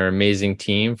and their amazing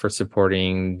team for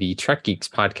supporting the Trek Geeks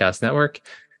podcast network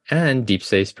and Deep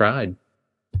Space Pride.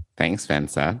 Thanks,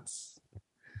 Fansets.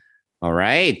 All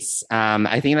right.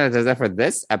 I think that does it for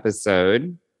this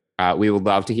episode. We would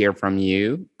love to hear from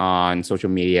you on social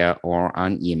media or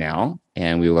on email.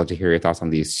 And we would love to hear your thoughts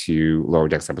on these two Lower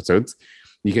Decks episodes.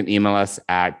 You can email us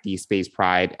at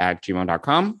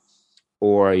deepspacepride@gmail.com,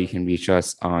 or you can reach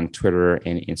us on Twitter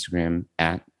and Instagram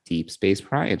at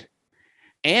deepspacepride.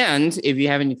 And if you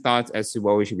have any thoughts as to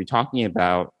what we should be talking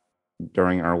about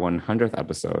during our 100th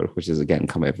episode, which is again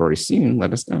coming up very soon,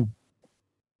 let us know.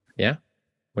 Yeah,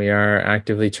 we are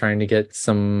actively trying to get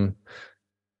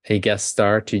a guest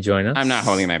star to join us. I'm not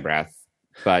holding my breath,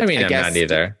 but I'm not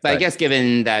either. But I guess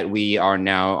given that we are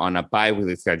now on a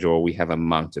bi-weekly schedule, we have a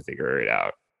month to figure it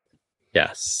out.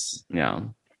 Yes. Yeah.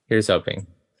 Here's hoping.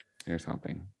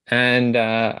 And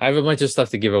I have a bunch of stuff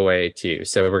to give away too.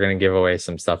 So we're going to give away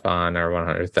some stuff on our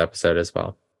 100th episode as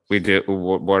well. We do.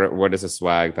 What is a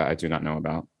swag that I do not know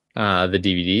about? The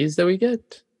DVDs that we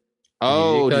get.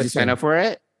 Oh, did you sign up for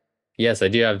it? Yes, I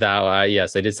do have that.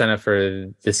 Yes, I did sign up for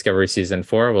Discovery Season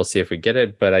 4. We'll see if we get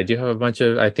it. But I do have a bunch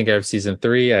of, I think I have Season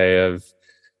 3. I have,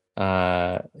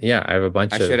 I have a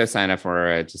bunch of. I should have signed up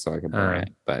for it just so I could borrow it.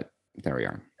 But there we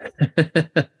are.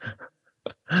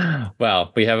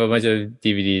 Well, we have a bunch of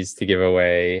DVDs to give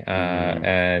away.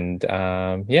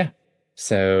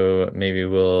 So maybe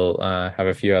we'll have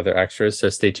a few other extras. So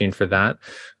stay tuned for that.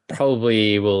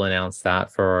 Probably we'll announce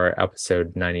that for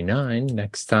episode 99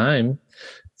 next time.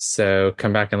 So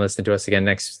come back and listen to us again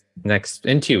next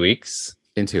in 2 weeks.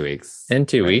 In 2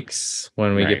 weeks.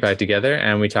 When we get back together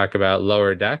and we talk about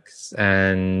Lower Decks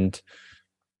and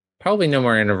probably no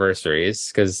more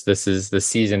anniversaries because this is the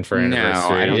season for anniversaries.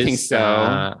 No, I don't think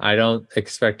so. I don't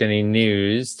expect any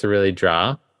news to really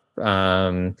drop.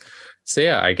 I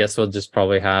guess we'll just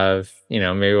probably have,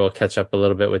 maybe we'll catch up a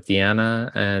little bit with Deanna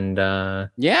and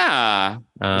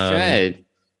we should.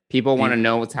 People want to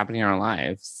know what's happening in our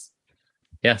lives.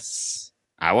 Yes.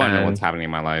 I want to know what's happening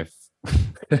in my life.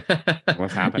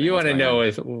 What's happening? You want to know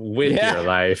with your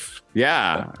life.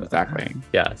 Yeah, exactly.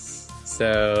 Yes.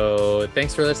 So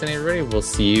thanks for listening, everybody. We'll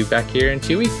see you back here in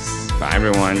 2 weeks. Bye,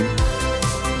 everyone.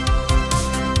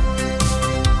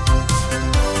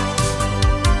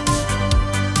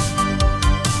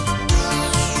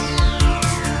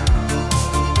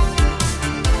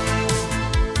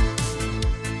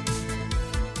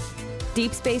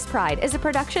 Deep Space Pride is a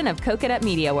production of Coconut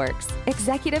Media Works.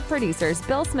 Executive producers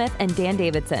Bill Smith and Dan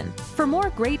Davidson. For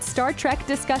more great Star Trek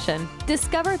discussion,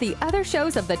 discover the other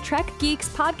shows of the Trek Geeks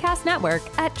podcast network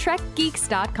at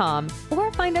trekgeeks.com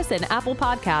or find us in Apple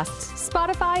Podcasts,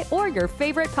 Spotify, or your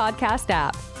favorite podcast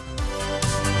app.